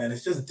time, and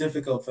it's just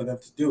difficult for them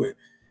to do it,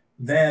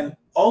 then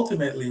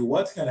ultimately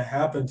what's going to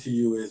happen to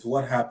you is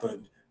what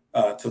happened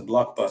to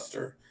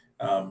Blockbuster.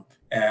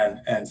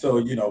 And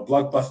so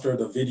Blockbuster,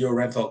 the video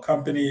rental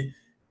company,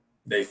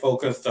 They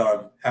focused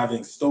on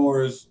having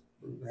stores,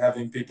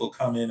 having people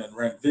come in and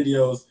rent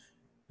videos.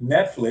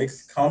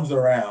 Netflix comes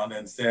around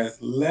and says,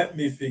 let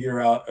me figure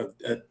out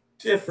a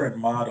different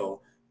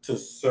model to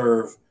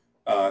serve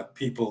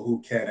people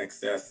who can't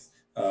access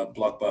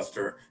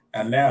Blockbuster.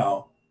 And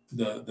now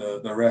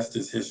the rest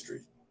is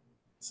history.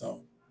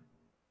 So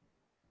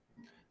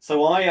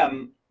I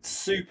am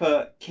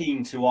super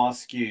keen to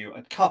ask you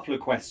a couple of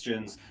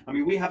questions. I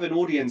mean, we have an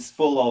audience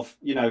full of,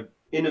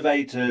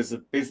 innovators,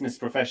 business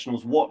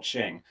professionals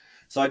watching.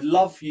 So I'd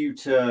love you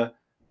to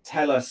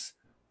tell us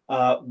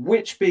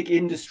which big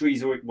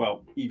industries, or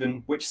well,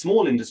 even which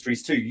small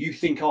industries too, you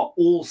think are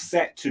all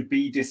set to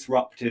be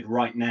disrupted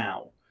right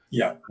now.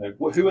 Yeah.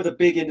 Who are the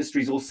big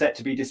industries all set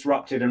to be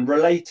disrupted? And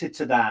related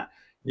to that,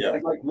 yeah,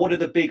 like what are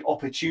the big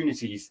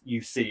opportunities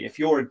you see? If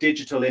you're a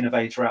digital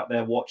innovator out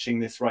there watching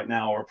this right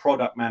now, or a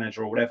product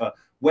manager or whatever,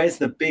 where's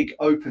the big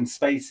open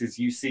spaces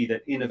you see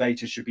that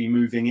innovators should be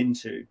moving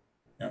into?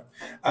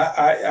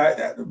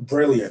 Yeah,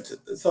 brilliant.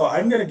 So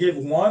I'm going to give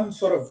one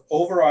sort of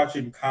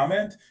overarching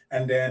comment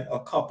and then a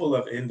couple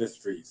of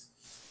industries.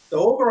 The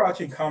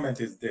overarching comment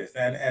is this,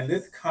 and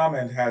this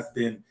comment has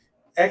been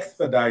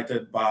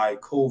expedited by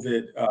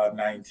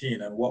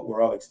COVID-19 and what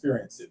we're all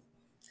experiencing.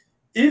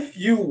 If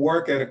you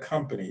work at a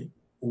company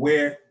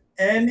where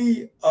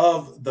any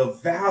of the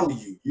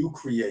value you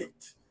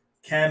create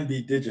can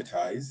be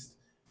digitized,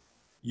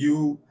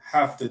 you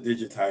have to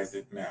digitize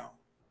it now.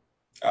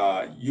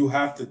 You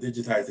have to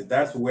digitize it.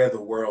 That's where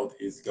the world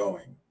is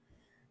going.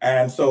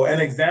 And so, an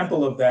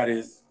example of that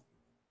is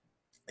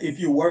if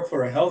you work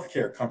for a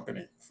healthcare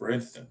company, for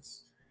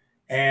instance,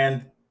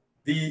 and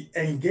the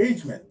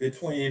engagement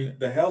between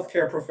the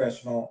healthcare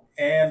professional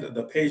and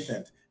the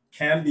patient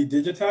can be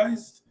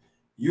digitized,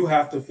 you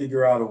have to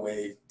figure out a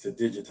way to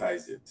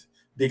digitize it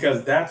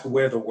because that's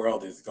where the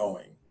world is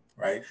going,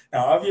 right?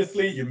 Now,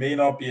 obviously, you may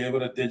not be able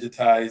to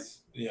digitize,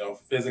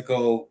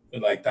 physical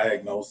like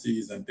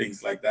diagnoses and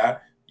things like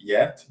that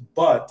yet,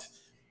 but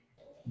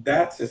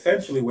that's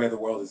essentially where the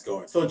world is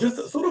going. So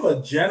just sort of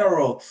a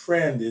general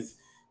trend is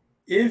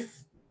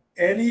if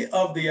any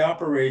of the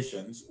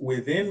operations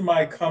within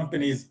my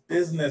company's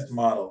business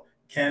model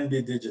can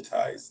be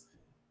digitized,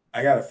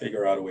 I got to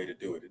figure out a way to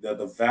do it.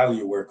 The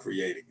value we're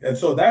creating, and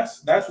so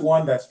that's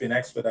one that's been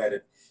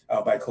expedited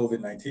by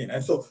COVID-19.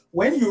 And so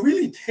when you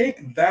really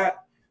take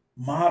that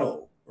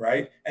model,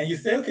 right, and you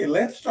say, okay,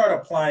 let's start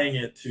applying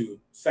it to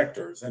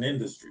sectors and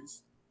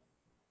industries.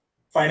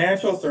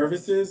 Financial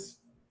services,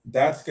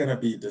 that's going to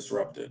be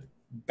disrupted.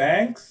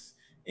 Banks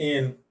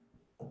in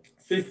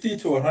 50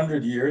 to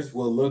 100 years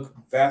will look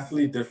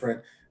vastly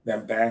different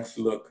than banks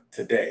look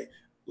today,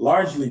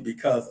 largely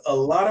because a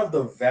lot of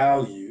the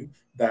value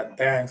that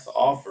banks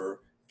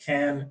offer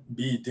can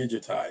be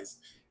digitized.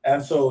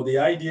 And so the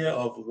idea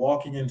of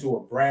walking into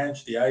a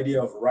branch, the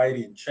idea of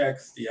writing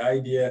checks, the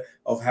idea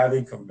of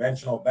having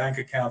conventional bank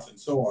accounts and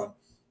so on,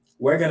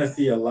 we're going to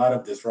see a lot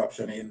of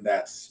disruption in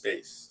that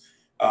space.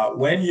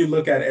 When you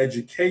look at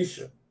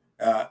education,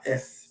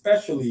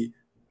 especially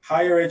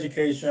higher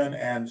education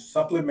and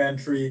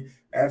supplementary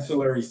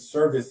ancillary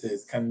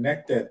services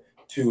connected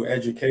to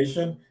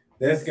education,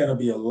 there's going to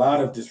be a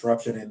lot of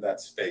disruption in that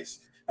space.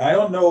 I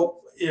don't know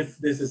if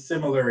this is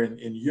similar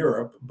in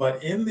Europe,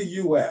 but in the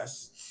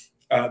US,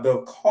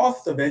 the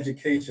cost of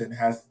education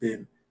has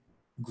been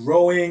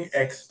growing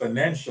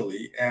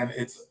exponentially, and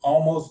it's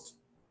almost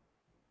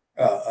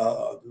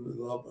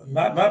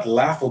not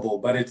laughable,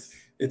 but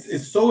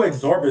it's so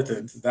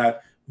exorbitant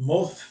that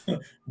most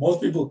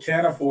most people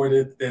can't afford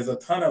it. There's a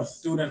ton of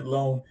student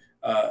loan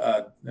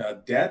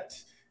debt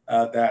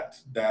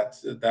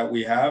that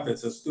we have.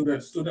 It's a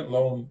student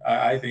loan,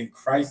 I think,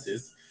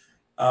 crisis,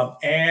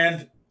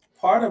 and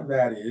part of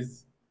that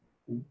is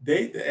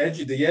the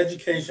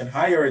education,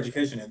 higher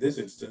education in this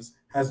instance,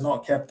 has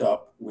not kept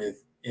up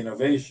with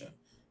innovation.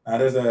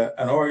 There's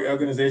an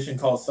organization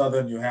called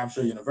Southern New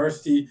Hampshire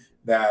University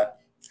that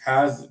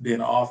has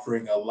been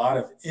offering a lot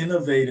of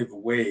innovative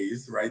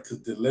ways, right, to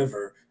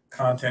deliver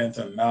content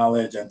and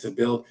knowledge and to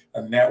build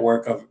a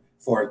network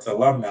for its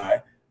alumni.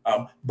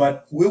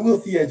 But we will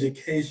see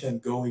education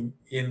going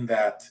in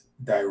that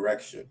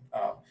direction.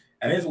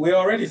 And we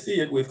already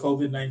see it with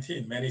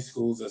COVID-19. Many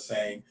schools are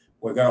saying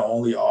we're going to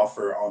only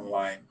offer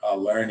online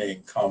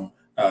learning come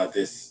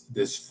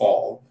this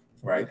fall,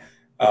 right?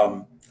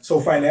 So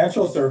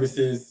financial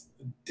services,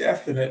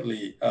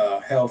 definitely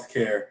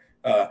healthcare,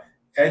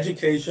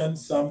 education,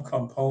 some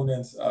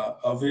components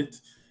of it.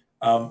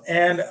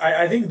 And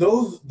I think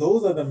those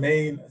are the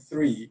main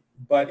three.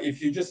 But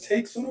if you just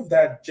take sort of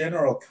that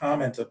general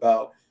comment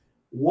about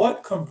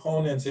what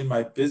components in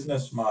my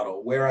business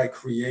model where I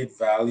create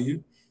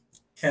value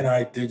can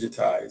I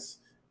digitize,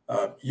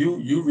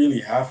 you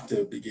really have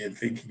to begin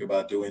thinking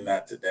about doing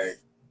that today.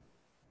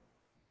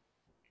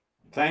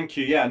 Thank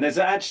you. Yeah, and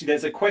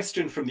there's a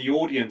question from the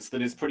audience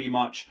that is pretty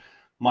much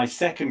my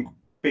second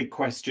big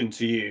question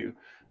to you.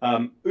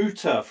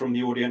 Uta from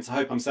the audience, I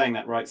hope I'm saying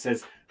that right,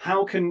 says,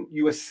 how can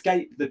you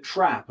escape the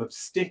trap of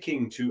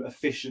sticking to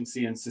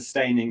efficiency and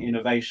sustaining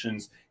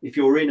innovations if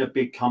you're in a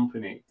big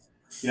company?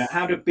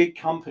 How do big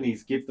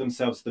companies give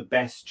themselves the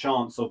best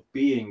chance of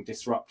being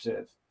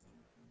disruptive?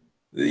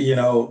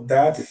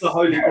 That's It's the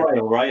holy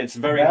grail, right? It's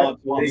very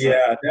hard to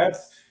answer.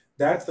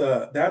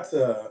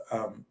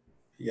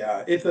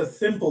 Yeah, it's a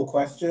simple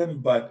question,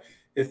 but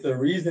it's the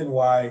reason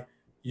why,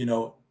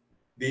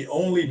 the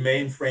only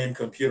mainframe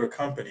computer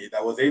company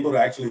that was able to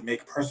actually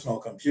make personal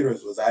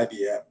computers was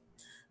IBM,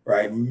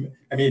 right?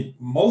 I mean,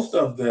 most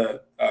of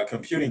the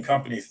computing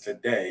companies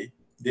today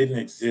didn't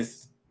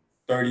exist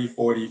 30,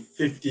 40,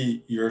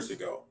 50 years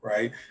ago,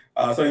 right?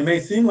 So it may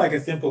seem like a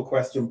simple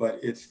question, but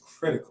it's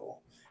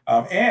critical.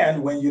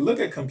 And when you look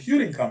at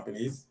computing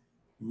companies,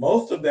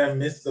 most of them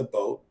missed the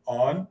boat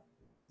on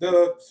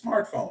the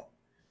smartphone,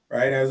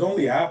 right? It was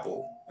only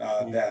Apple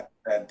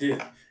that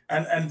did,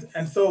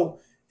 and so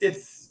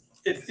it's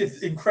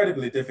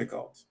incredibly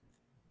difficult.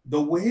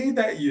 The way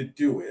that you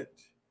do it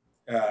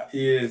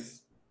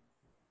is,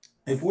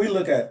 if we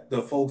look at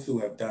the folks who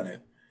have done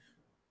it,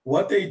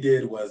 what they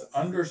did was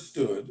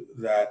understood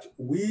that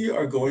we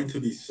are going to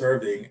be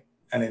serving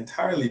an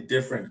entirely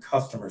different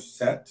customer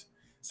set.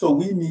 So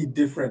we need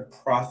different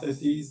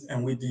processes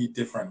and we need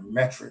different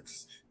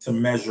metrics to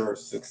measure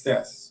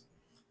success.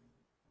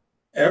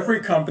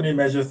 Every company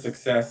measures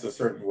success a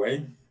certain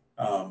way.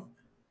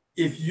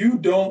 If you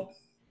don't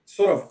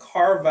sort of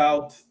carve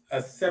out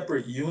a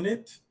separate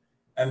unit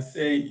and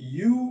say,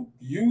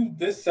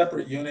 this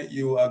separate unit,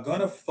 you are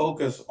going to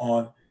focus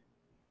on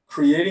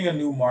creating a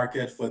new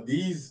market for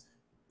these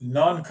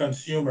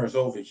non-consumers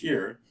over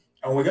here,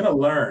 and we're going to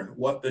learn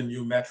what the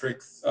new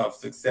metrics of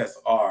success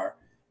are,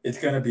 it's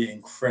going to be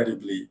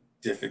incredibly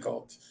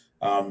difficult.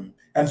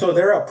 And so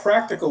there are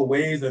practical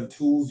ways and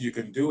tools you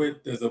can do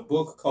it. There's a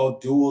book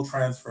called Dual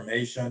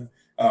Transformation,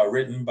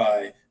 written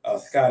by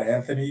Scott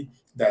Anthony,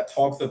 that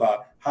talks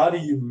about how do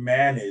you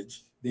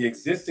manage the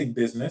existing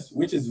business,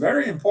 which is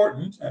very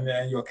important,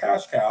 and your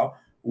cash cow,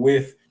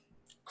 with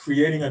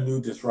creating a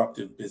new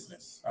disruptive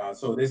business.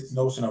 So this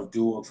notion of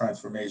dual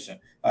transformation,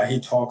 he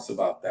talks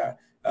about that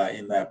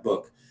in that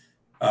book.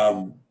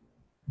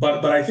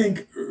 But I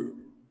think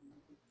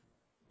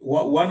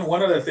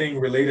one other thing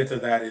related to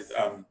that is,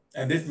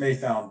 and this may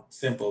sound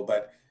simple,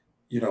 but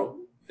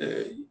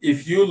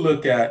if you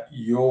look at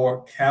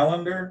your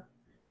calendar,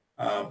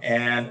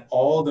 and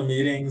all the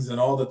meetings and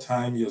all the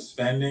time you're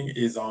spending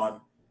is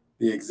on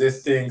the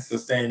existing,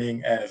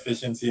 sustaining, and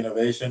efficiency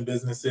innovation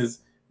businesses,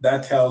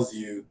 that tells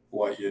you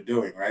what you're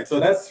doing, right? So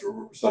that's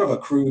sort of a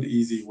crude,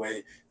 easy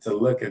way to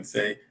look and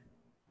say,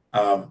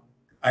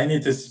 I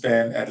need to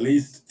spend at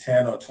least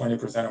 10 or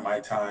 20% of my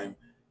time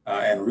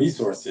and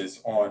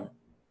resources on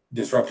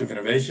disruptive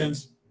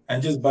innovations,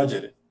 and just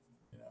budget it.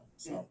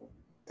 So.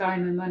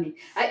 Time and money.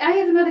 I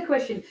have another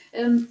question.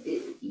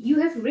 You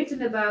have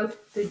written about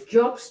the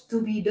jobs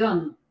to be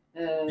done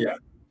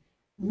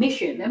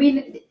mission. I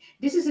mean,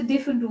 this is a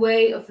different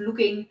way of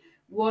looking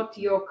what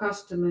your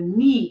customer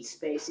needs,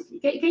 basically.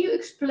 Can you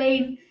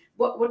explain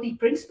what the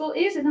principle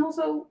is, and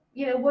also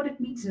what it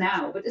means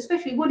now, but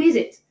especially what is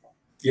it?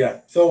 Yeah.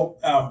 So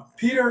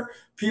Peter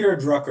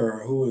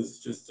Drucker, who is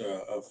just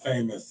a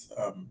famous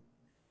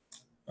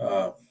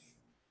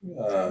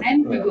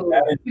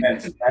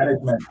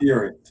management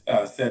theorist,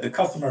 said the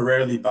customer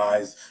rarely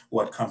buys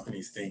what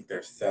companies think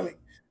they're selling.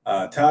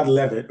 Todd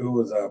Levitt, who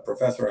was a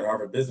professor at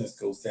Harvard Business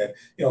School, said,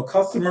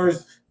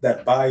 customers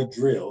that buy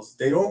drills,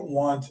 they don't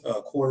want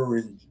a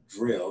quarter-inch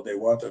drill, they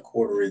want a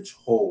quarter-inch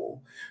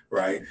hole,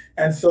 right?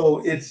 And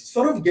so it's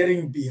sort of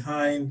getting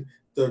behind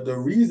the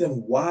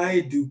reason,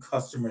 why do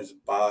customers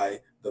buy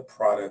the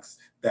products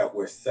that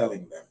we're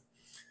selling them?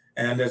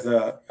 And there's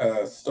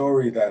a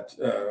story that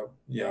the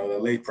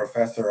late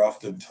professor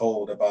often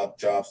told about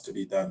jobs to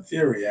be done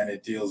theory, and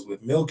it deals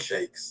with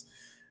milkshakes.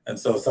 And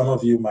so some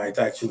of you might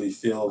actually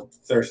feel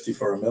thirsty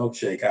for a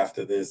milkshake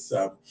after this.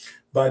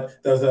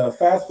 But there's a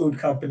fast food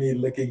company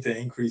looking to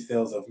increase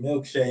sales of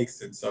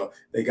milkshakes. And so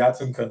they got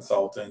some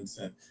consultants,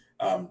 and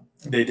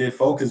they did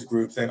focus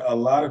groups. And a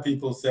lot of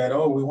people said,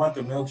 oh, we want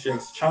the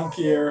milkshakes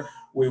chunkier.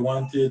 We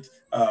want it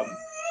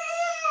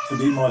to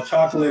be more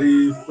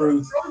chocolatey,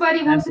 fruits.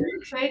 Everybody wants a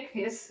milkshake,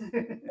 yes.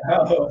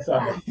 Oh,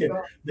 sorry.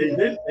 They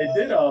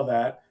did all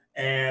that,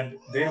 and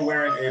they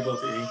weren't able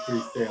to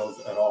increase sales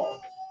at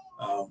all.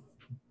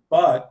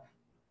 But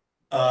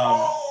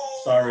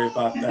sorry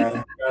about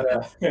that.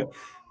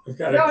 I've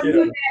got a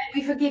kid.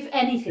 We forgive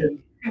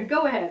anything.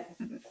 Go ahead.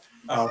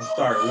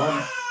 Sorry.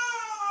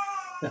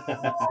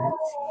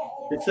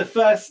 It's the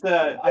first.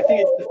 I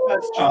think it's the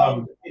first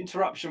child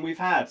interruption we've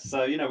had.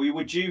 So we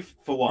were due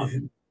for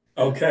one.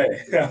 Okay.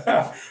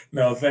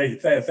 No,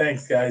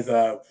 thanks, guys.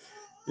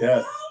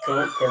 Yes,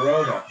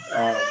 Corona.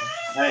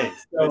 Hey,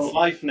 it's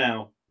life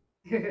now.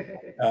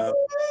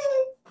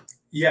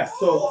 Yeah.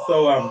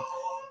 So.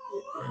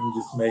 And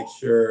just make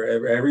sure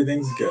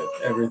everything's good.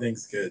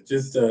 Everything's good.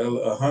 Just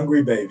a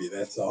hungry baby.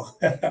 That's all.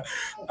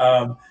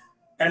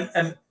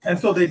 And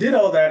so they did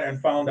all that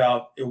and found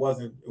out it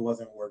wasn't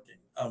working.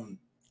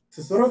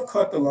 To sort of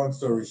cut the long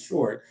story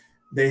short,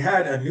 they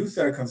had a new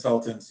set of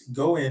consultants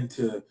go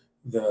into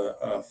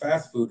the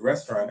fast food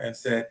restaurant and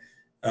said,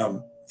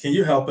 "Can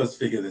you help us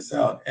figure this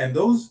out?" And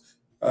those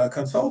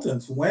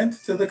consultants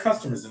went to the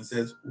customers and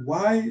says,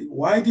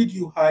 why did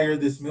you hire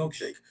this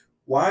milkshake?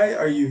 Why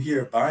are you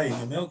here buying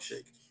a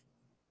milkshake?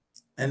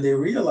 And they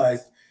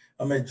realized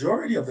a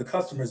majority of the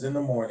customers in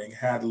the morning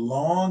had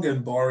long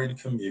and boring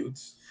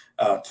commutes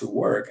to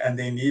work, and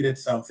they needed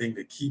something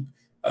to keep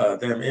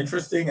them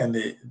interesting and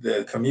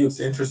the commutes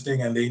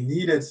interesting, and they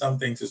needed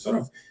something to sort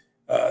of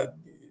uh,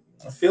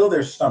 fill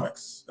their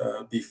stomachs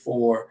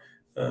before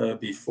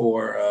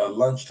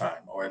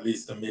lunchtime, or at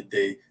least a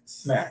midday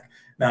snack.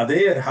 Now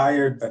they had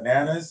hired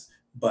bananas,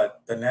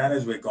 but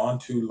bananas were gone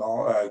too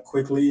long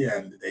quickly,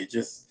 and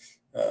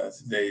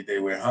they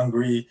were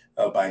hungry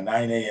by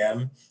 9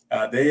 a.m.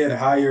 They had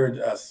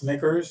hired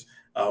Snickers,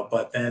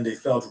 but then they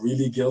felt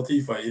really guilty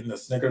for eating the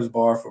Snickers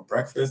bar for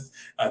breakfast.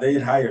 They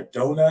had hired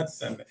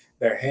donuts, and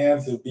their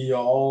hands would be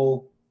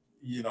all,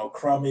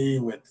 crummy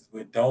with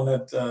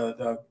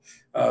donut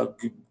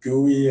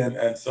gooey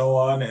and so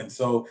on. And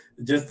so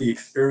just the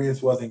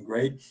experience wasn't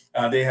great.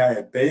 They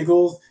hired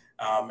bagels.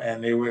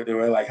 And they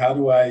were like, how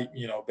do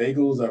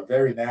bagels are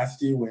very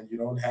nasty when you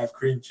don't have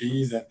cream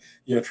cheese and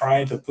you're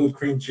trying to put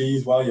cream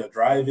cheese while you're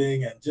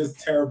driving, and just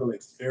terrible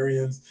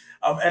experience.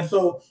 And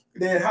so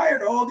they had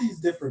hired all these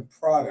different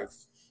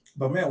products.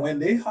 But man, when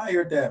they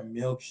hired that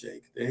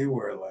milkshake, they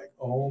were like,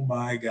 oh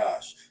my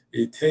gosh,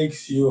 it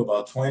takes you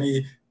about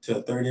 20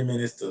 to 30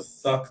 minutes to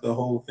suck the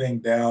whole thing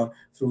down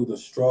through the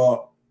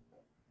straw.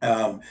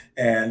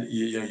 And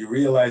you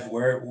realize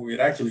where it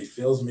actually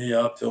fills me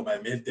up till my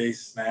midday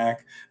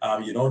snack.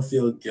 You don't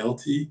feel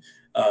guilty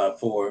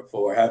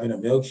for having a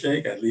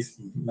milkshake, at least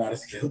not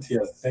as guilty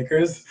as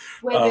Snickers.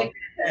 Wait.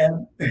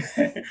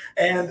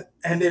 And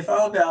and they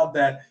found out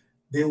that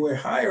they were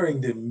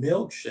hiring the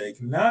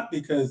milkshake not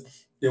because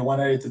they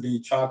wanted it to be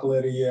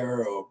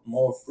chocolatier or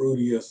more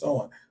fruity or so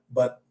on,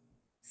 but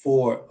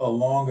for a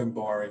long and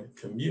boring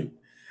commute.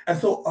 And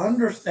so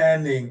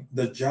understanding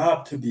the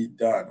job to be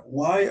done,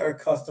 why are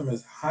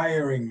customers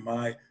hiring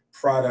my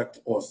product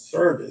or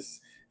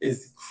service,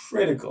 is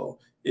critical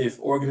if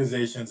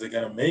organizations are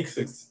going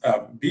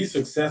to be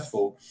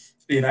successful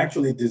in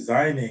actually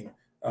designing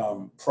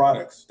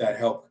products that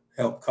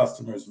help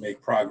customers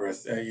make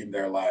progress in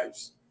their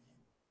lives.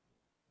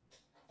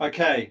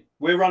 Okay,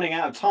 we're running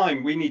out of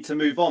time. We need to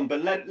move on,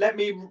 but let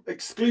me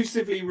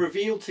exclusively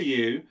reveal to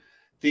you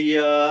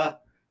the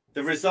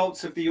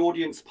results of the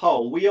audience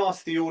poll. We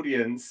asked the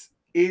audience,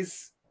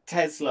 is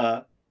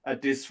Tesla a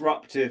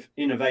disruptive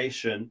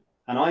innovation?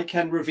 And I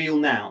can reveal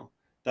now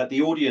that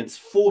the audience,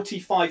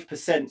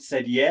 45%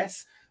 said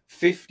yes,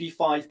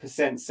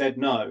 55% said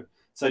no.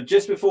 So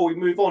just before we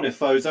move on,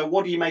 Efosa,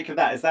 what do you make of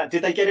that?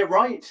 Did they get it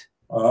right?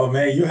 Oh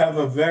man, you have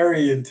a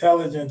very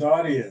intelligent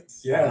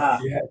audience.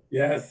 Yes,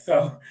 yes.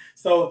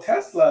 So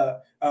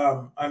Tesla,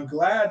 I'm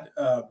glad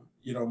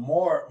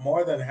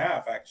more than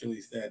half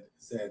actually said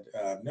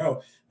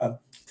no.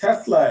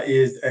 Tesla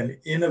is an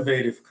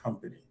innovative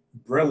company,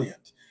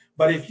 brilliant.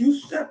 But if you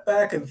step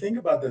back and think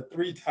about the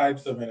three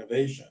types of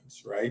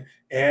innovations, right,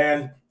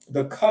 and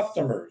the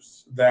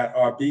customers that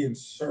are being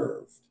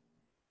served,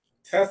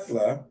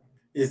 Tesla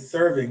is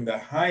serving the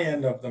high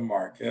end of the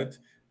market.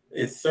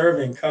 It's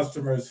serving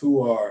customers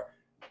who are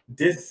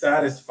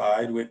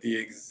dissatisfied with the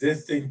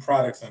existing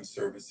products and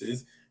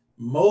services.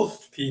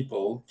 Most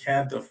people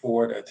can't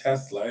afford a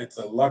Tesla. It's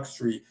a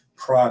luxury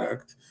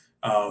product.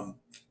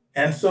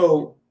 And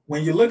so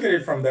when you look at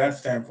it from that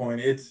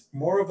standpoint, it's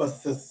more of a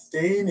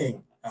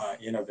sustaining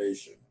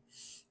innovation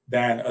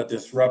than a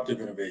disruptive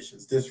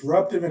innovations.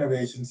 Disruptive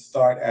innovations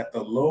start at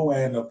the low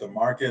end of the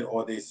market,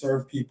 or they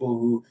serve people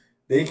who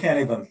they can't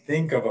even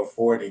think of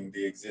affording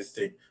the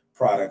existing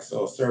products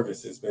or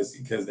services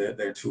because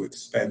they're too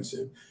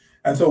expensive.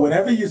 And so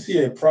whenever you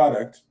see a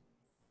product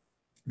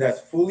that's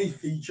fully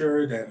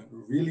featured and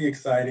really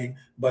exciting,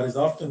 but is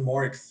often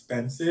more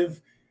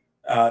expensive,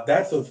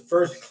 that's a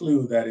first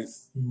clue that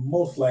it's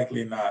most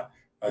likely not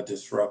a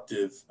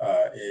disruptive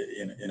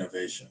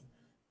innovation.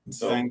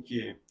 So, thank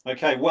you.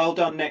 Okay, well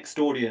done, next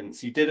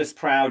audience. You did us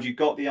proud. You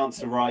got the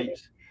answer right.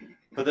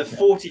 For the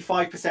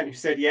 45% who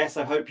said yes,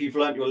 I hope you've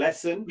learned your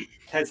lesson.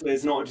 Tesla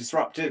is not a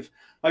disruptive.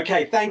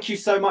 Okay, thank you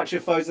so much,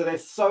 Efosa.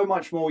 There's so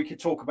much more we could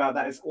talk about.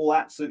 That is all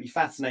absolutely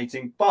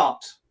fascinating.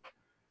 But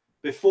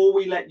before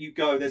we let you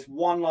go, there's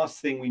one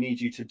last thing we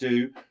need you to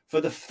do. For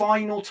the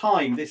final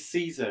time this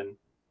season,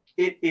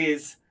 it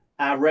is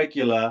our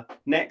regular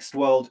Next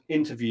World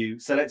interview.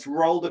 So let's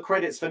roll the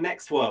credits for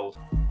Next World.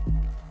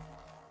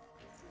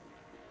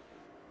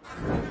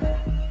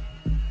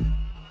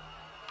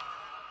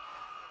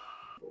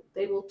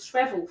 They will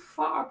travel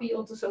far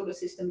beyond the solar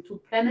system to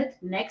planet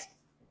Next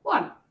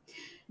One.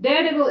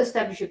 There they will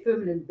establish a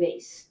permanent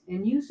base, a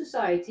new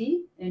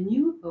society, a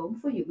new home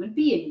for human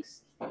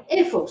beings.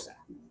 Efosa,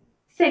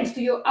 thanks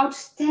to your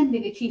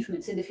outstanding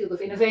achievements in the field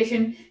of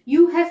innovation,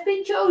 you have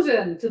been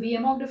chosen to be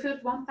among the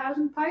first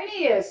 1,000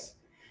 pioneers.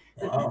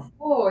 But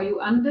before you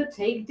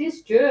undertake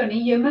this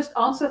journey, you must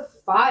answer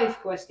 5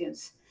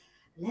 questions.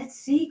 Let's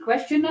see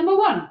question number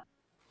 1.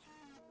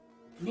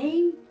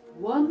 Name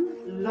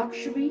one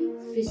luxury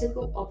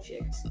physical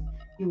object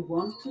you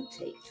want to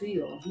take to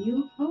your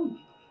new home.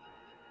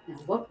 Now,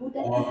 what would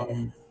that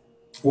be?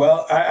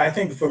 Well, I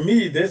think for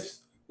me,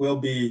 this will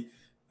be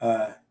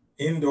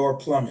indoor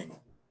plumbing.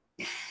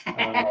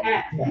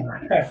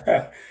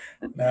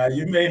 Now,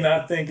 you may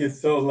not think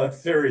it's so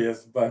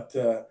luxurious, but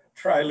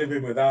try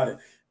living without it.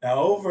 Now,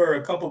 over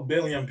a couple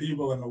billion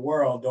people in the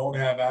world don't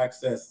have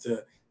access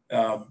to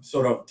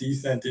sort of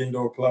decent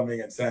indoor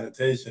plumbing and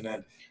sanitation.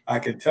 And I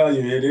can tell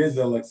you it is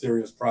a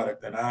luxurious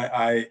product. And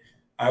I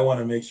want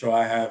to make sure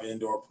I have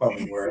indoor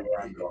plumbing wherever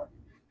I'm going.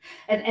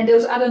 And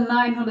those other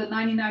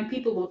 999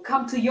 people will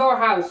come to your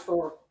house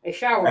for a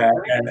shower, right?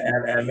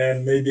 And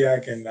then maybe I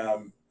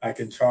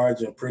can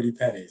charge a pretty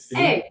penny. See?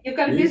 Hey, you've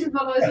got a See? business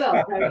model as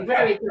well. Very,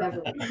 very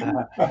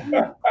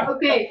clever.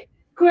 Okay,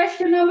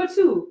 question number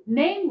 2.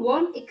 Name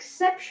one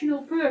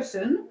exceptional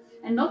person,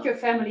 and not your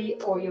family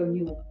or your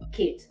new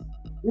kid.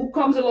 Who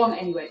comes along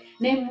anyway?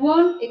 Name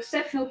one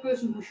exceptional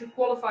person who should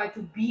qualify to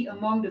be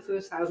among the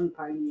first 1,000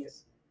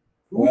 pioneers.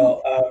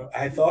 Well,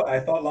 I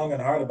thought long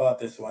and hard about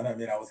this one. I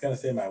mean, I was going to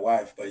say my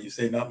wife, but you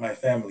say not my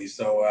family.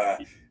 So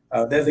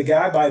there's a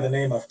guy by the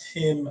name of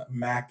Tim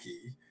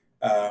Mackey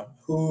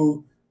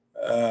who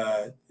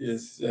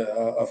is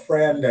a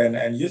friend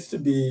and used to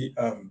be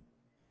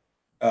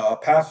a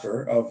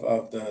pastor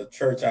of the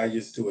church I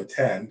used to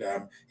attend.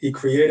 He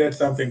created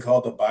something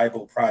called the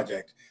Bible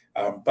Project.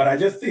 But I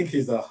just think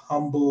he's a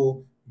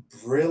humble,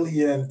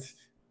 brilliant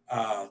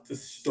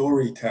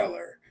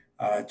storyteller,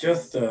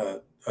 just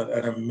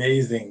an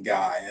amazing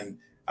guy. And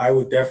I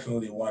would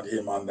definitely want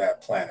him on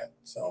that planet.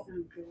 So,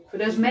 okay. For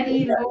those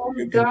many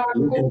long, dark,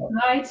 cold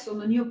nights on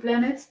the new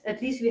planet,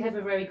 at least we have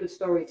a very good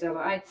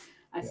storyteller. I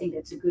think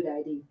that's a good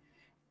idea.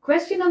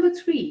 Question number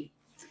 3.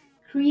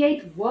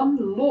 Create one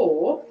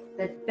law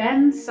that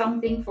bans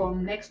something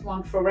from next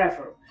one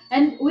forever.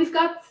 And we've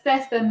got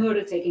theft and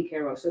murder taken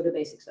care of, so the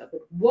basic stuff.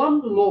 But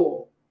one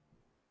law,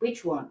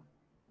 which one?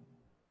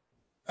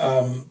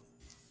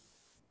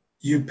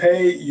 You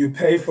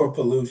pay for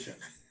pollution.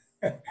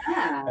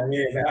 Ah. I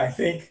mean, I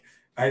think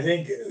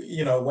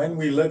when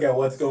we look at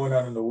what's going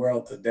on in the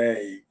world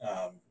today,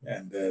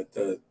 and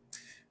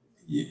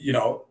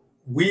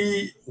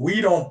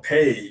we don't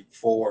pay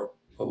for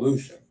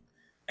pollution,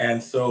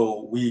 and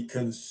so we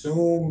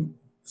consume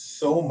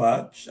so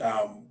much.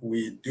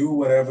 We do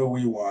whatever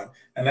we want,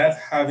 and that's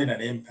having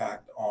an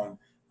impact on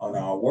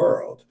our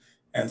world.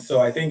 And so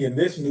I think in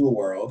this new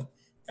world,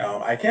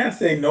 I can't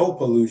say no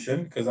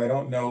pollution because I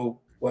don't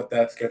know what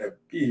that's going to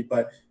be.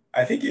 But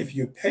I think if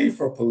you pay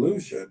for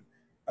pollution,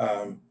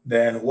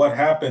 then what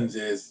happens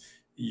is,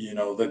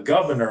 the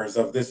governors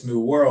of this new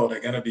world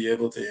are going to be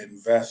able to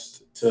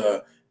invest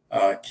to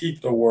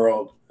keep the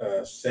world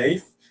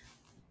safe,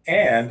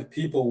 and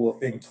people will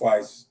think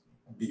twice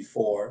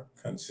before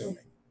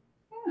consuming.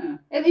 Yeah.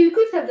 And you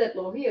could have that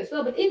law here as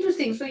well. But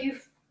interesting. So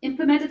you've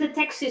implemented a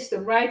tax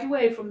system right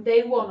away from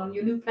day one on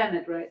your new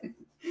planet, right?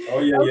 Oh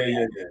yeah, okay.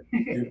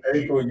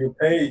 yeah. You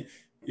pay.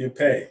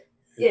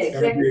 It's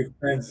going to be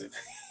expensive.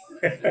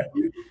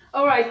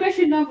 All right,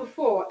 question number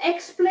 4.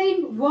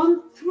 Explain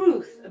one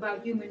truth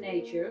about human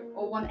nature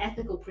or one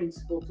ethical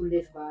principle to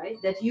live by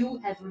that you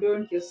have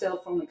learned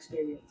yourself from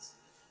experience.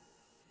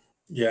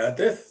 Yeah,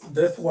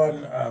 this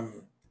one,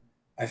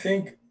 I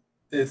think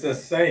it's a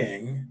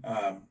saying.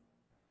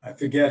 I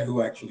forget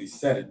who actually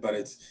said it, but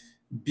it's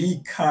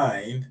be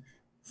kind,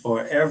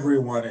 for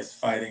everyone is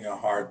fighting a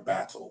hard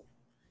battle,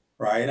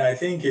 right? I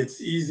think it's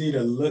easy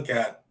to look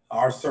at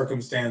our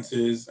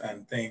circumstances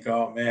and think,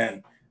 oh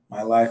man,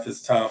 my life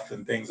is tough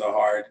and things are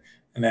hard.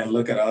 And then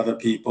look at other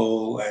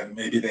people and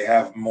maybe they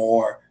have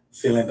more,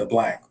 fill in the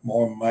blank,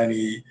 more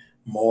money,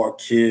 more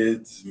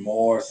kids,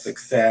 more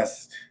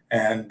success,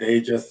 and they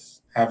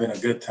just having a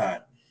good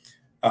time.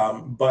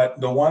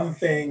 But the one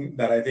thing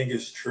that I think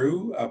is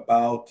true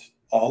about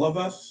all of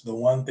us, the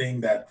one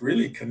thing that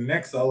really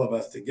connects all of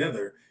us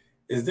together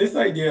is this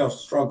idea of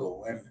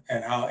struggle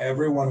and how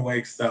everyone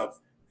wakes up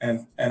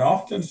and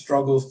often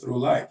struggles through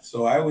life.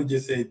 So I would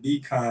just say be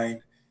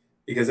kind,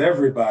 because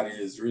everybody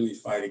is really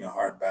fighting a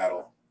hard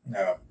battle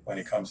when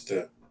it comes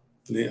to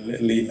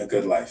leading a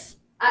good life.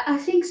 I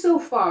think so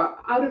far,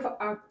 out of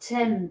our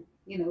 10,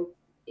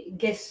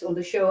 guests on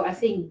the show, I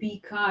think be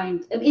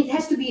kind. I mean, it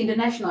has to be in the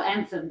national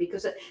anthem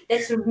because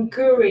that's a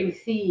recurring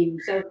theme.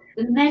 So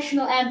the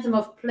national anthem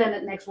of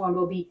Planet Next One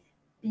will be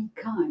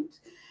kind.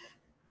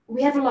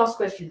 We have a last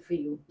question for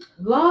you.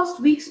 Last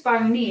week's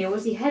pioneer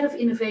was the head of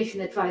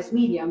innovation at Vice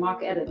Media,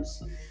 Mark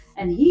Adams.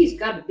 And he's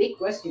got a big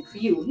question for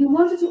you. He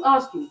wanted to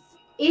ask you,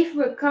 if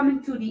we're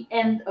coming to the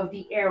end of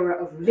the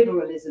era of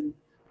liberalism,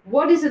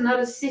 what is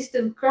another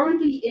system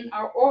currently in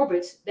our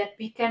orbit that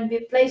we can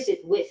replace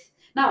it with?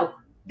 Now,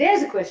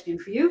 there's a question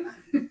for you.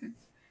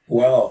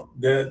 Well,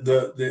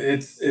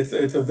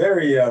 it's a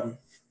very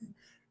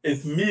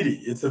it's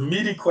meaty. It's a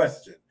meaty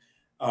question.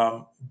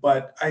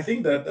 But I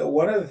think that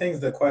one of the things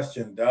the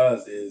question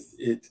does is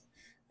it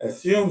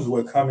assumes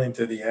we're coming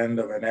to the end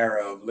of an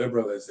era of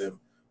liberalism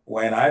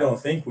when I don't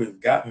think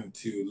we've gotten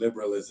to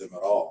liberalism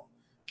at all.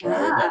 Right?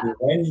 I mean,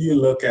 when you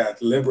look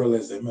at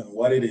liberalism and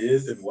what it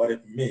is and what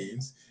it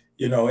means,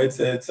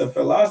 it's a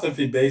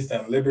philosophy based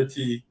on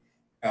liberty,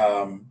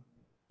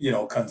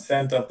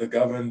 consent of the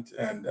governed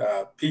and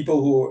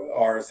people who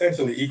are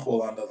essentially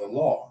equal under the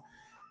law.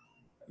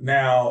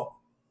 Now,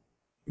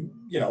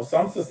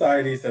 some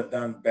societies have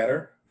done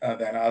better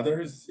than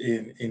others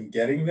in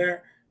getting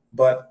there,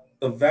 but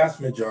the vast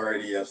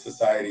majority of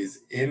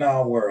societies in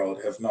our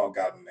world have not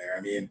gotten there.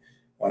 I mean,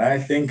 when I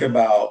think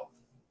about,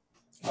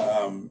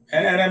 and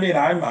I mean,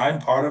 I'm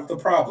part of the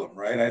problem,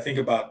 right? I think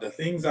about the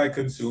things I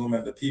consume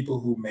and the people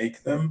who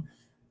make them.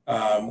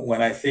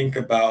 When I think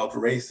about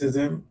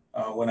racism,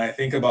 when I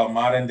think about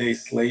modern day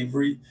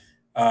slavery,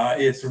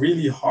 it's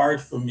really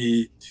hard for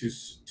me to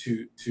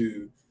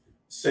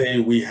say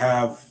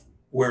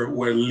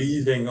we're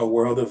leaving a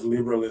world of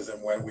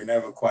liberalism when we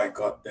never quite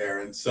got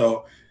there. And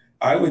so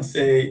I would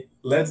say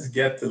let's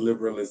get to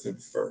liberalism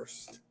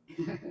first.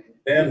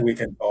 Then we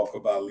can talk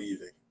about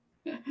leaving.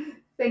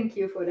 Thank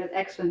you for that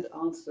excellent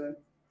answer.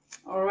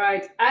 All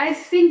right. I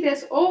think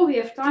that's all we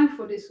have time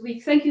for this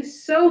week. Thank you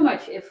so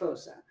much,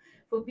 Efosa,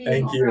 for being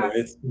Thank on you. our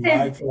It's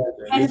my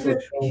pleasure. This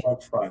was so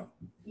much fun.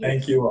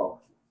 Thank you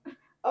all.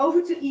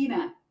 Over to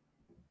Ina.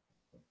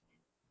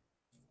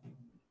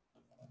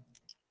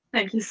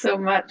 Thank you so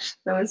much.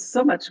 There was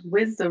so much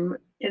wisdom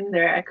in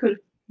there. I could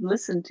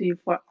listen to you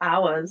for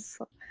hours.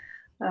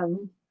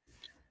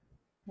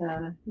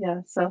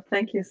 So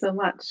thank you so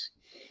much.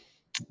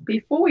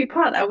 Before we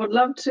part, I would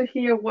love to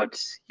hear what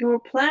your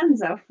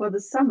plans are for the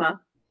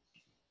summer.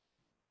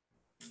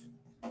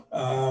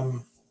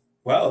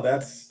 Well,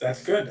 that's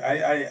good.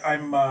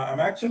 I'm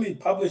actually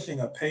publishing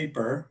a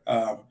paper.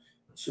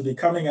 Should be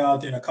coming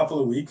out in a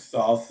couple of weeks, so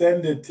I'll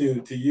send it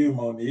to you,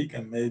 Monique,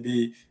 and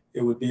maybe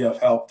it would be of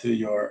help to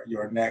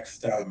your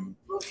next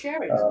We'll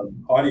share it.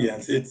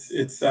 audience. It's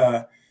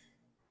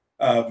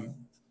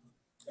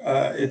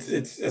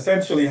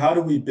essentially how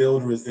do we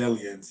build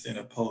resilience in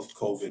a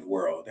post-COVID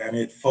world, and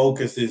it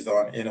focuses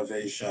on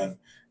innovation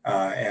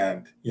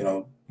and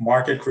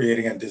market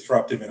creating and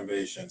disruptive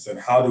innovations, and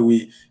how do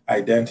we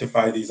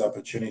identify these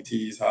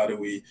opportunities, how do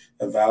we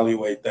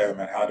evaluate them,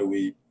 and how do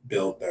we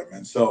build them.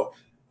 And so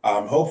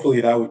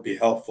hopefully that would be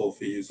helpful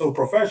for you. So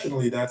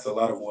professionally, that's a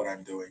lot of what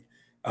I'm doing.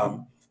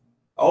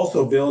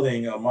 Also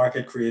building a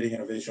market creating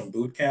innovation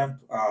bootcamp.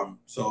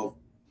 So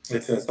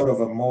it's a sort of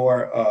a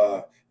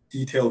more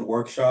detailed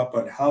workshop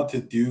on how to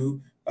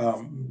do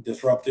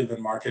disruptive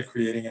and market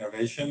creating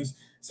innovations.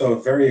 So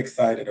very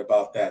excited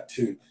about that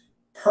too.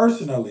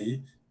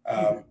 Personally,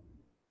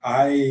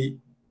 I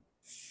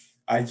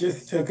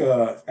just took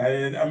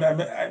I'm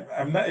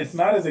not, it's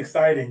not as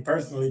exciting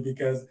personally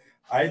because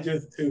I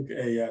just took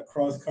a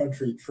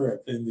cross-country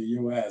trip in the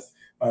US.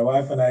 My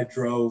wife and I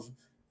drove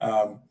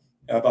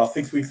about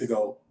 6 weeks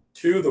ago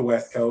to the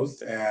West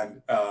Coast,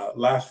 and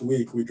last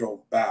week we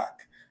drove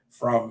back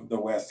from the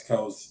West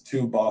Coast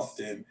to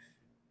Boston.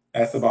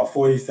 That's about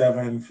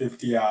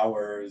 50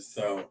 hours.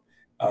 So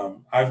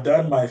I've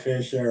done my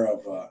fair share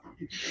of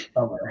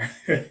summer.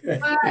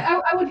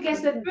 I would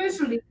guess that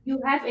personally you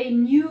have a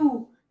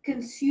new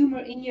consumer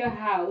in your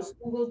house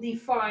who will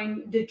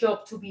define the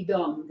job to be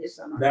done this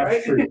summer.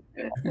 That's right?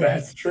 true.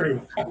 That's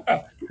true.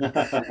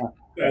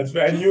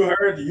 And you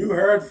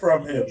heard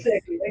from him.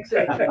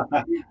 Exactly.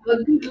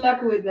 Well, good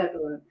luck with that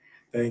one.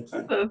 Thank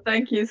you. So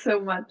thank you so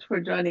much for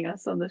joining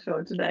us on the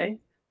show today.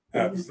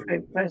 It was a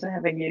great pleasure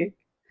having you.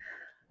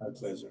 My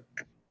pleasure.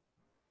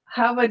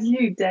 How about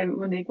you, David,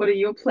 Monique? What are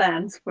your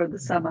plans for the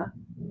summer?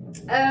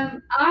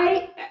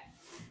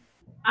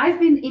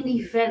 I've been in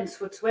events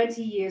for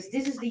 20 years.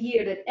 This is the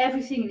year that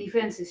everything in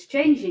events is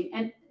changing.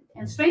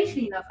 And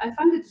strangely enough, I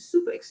found it a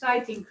super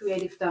exciting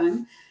creative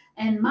time.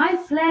 And my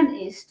plan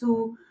is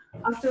to,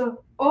 after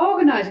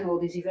organizing all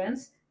these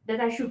events, that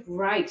I should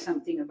write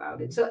something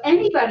about it. So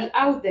anybody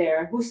out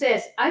there who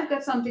says, I've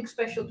got something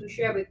special to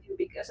share with you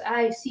because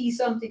I see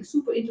something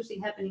super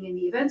interesting happening in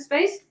the event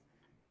space,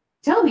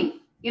 tell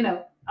me,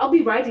 I'll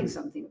be writing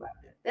something about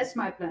it. That's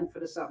my plan for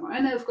the summer.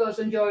 And of course,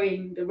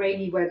 enjoying the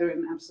rainy weather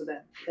in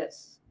Amsterdam.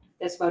 That's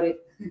about it.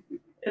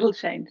 It'll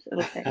change.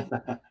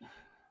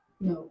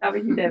 No. How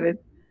about you, David?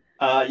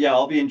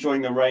 I'll be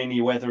enjoying the rainy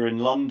weather in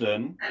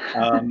London.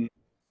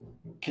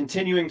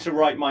 Continuing to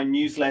write my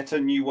newsletter,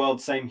 New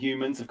World, Same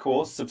Humans, of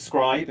course.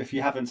 Subscribe if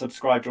you haven't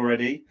subscribed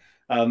already.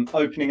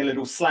 Opening a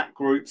little Slack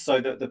group so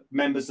that the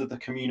members of the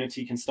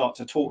community can start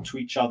to talk to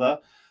each other.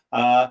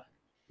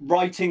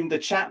 Writing the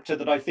chapter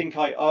that I think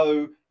I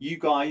owe you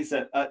guys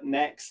at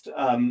Next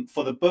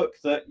for the book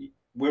that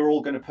we're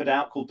all going to put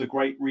out called The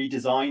Great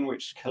Redesign,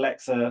 which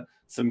collects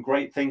some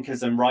great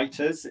thinkers and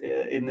writers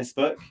in this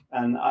book.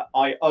 And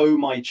I owe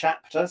my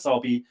chapter, so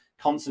I'll be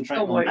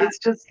concentrating on that. It's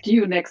just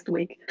due next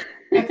week.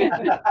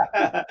 And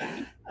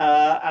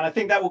I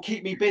think that will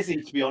keep me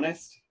busy, to be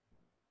honest.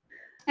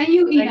 And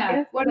you,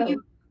 Ina, what are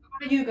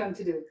you going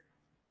to do?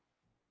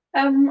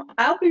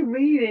 I'll be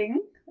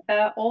reading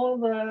all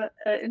the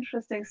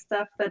interesting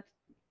stuff that,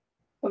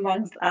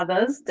 amongst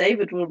others,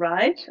 David will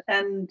write,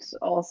 and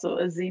also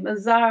Azim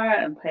Azar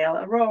and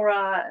Payal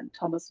Aurora and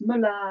Thomas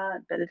Müller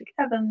and Benedict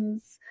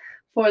Evans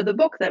for the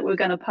book that we're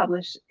going to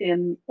publish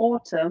in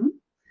autumn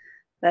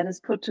that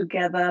is put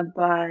together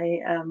by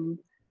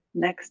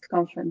Next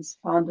Conference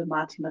founder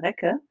Martin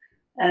Recke.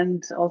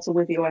 and also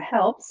with your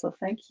help. So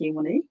thank you,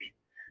 Monique.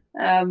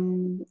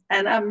 And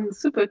I'm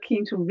super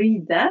keen to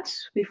read that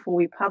before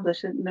we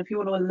publish it. And if you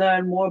want to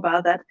learn more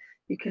about that,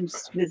 you can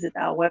just visit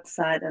our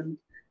website and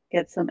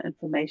get some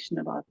information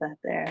about that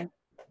there.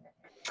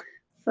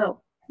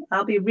 So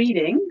I'll be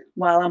reading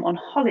while I'm on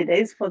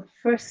holidays for the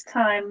first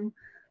time,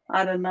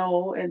 I don't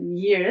know, in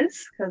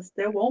years, because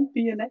there won't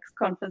be a next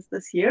conference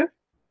this year,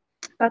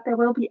 but there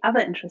will be other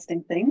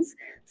interesting things.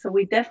 So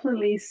we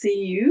definitely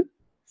see you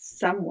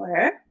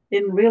somewhere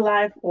in real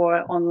life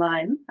or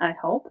online, I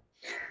hope.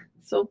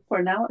 So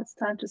for now, it's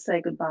time to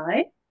say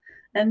goodbye.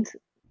 And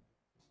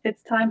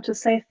it's time to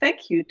say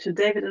thank you to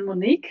David and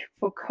Monique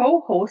for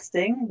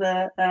co-hosting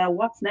the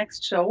What's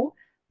Next show,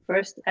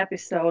 first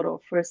episode or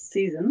first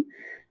season.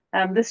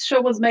 This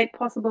show was made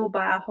possible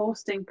by our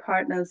hosting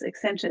partners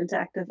Accenture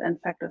Interactive and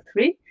Factor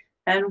 3,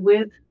 and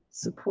with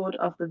support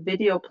of the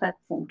video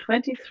platform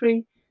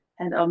 23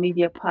 and our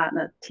media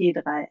partner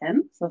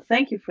T3N. So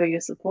thank you for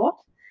your support,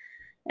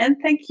 and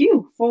thank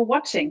you for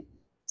watching.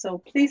 So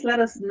please let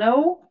us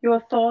know your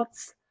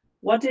thoughts.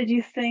 What did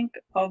you think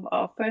of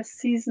our first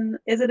season?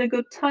 Is it a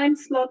good time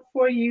slot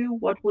for you?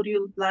 What would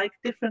you like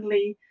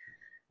differently?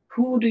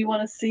 Who do you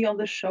want to see on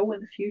the show in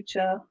the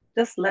future?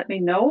 Just let me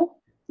know.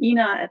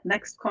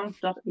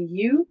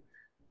 ina@nextconf.eu.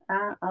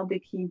 I'll be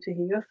keen to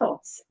hear your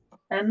thoughts.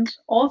 And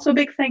also a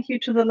big thank you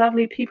to the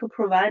lovely people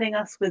providing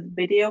us with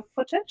video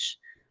footage,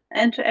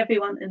 and to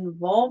everyone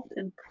involved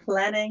in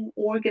planning,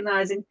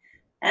 organizing,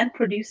 and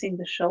producing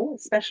the show,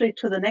 especially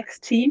to the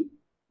next team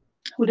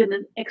who did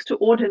an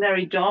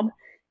extraordinary job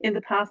in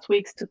the past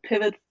weeks to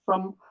pivot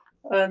from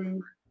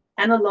an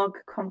analog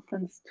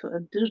conference to a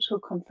digital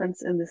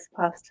conference in these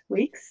past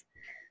weeks.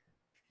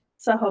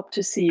 So I hope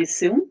to see you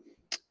soon,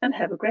 and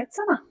have a great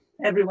summer,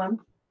 everyone.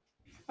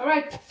 All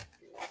right.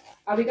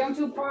 Are we going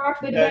to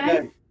park with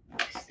Yeah, the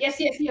Yes.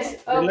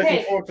 I'm looking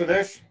Okay. forward to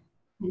this.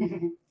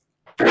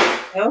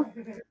 Oh,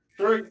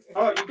 3.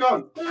 Oh, you're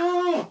gone.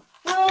 Oh,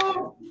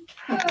 oh.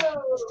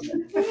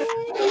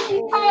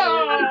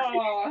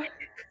 Oh.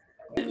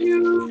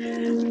 You.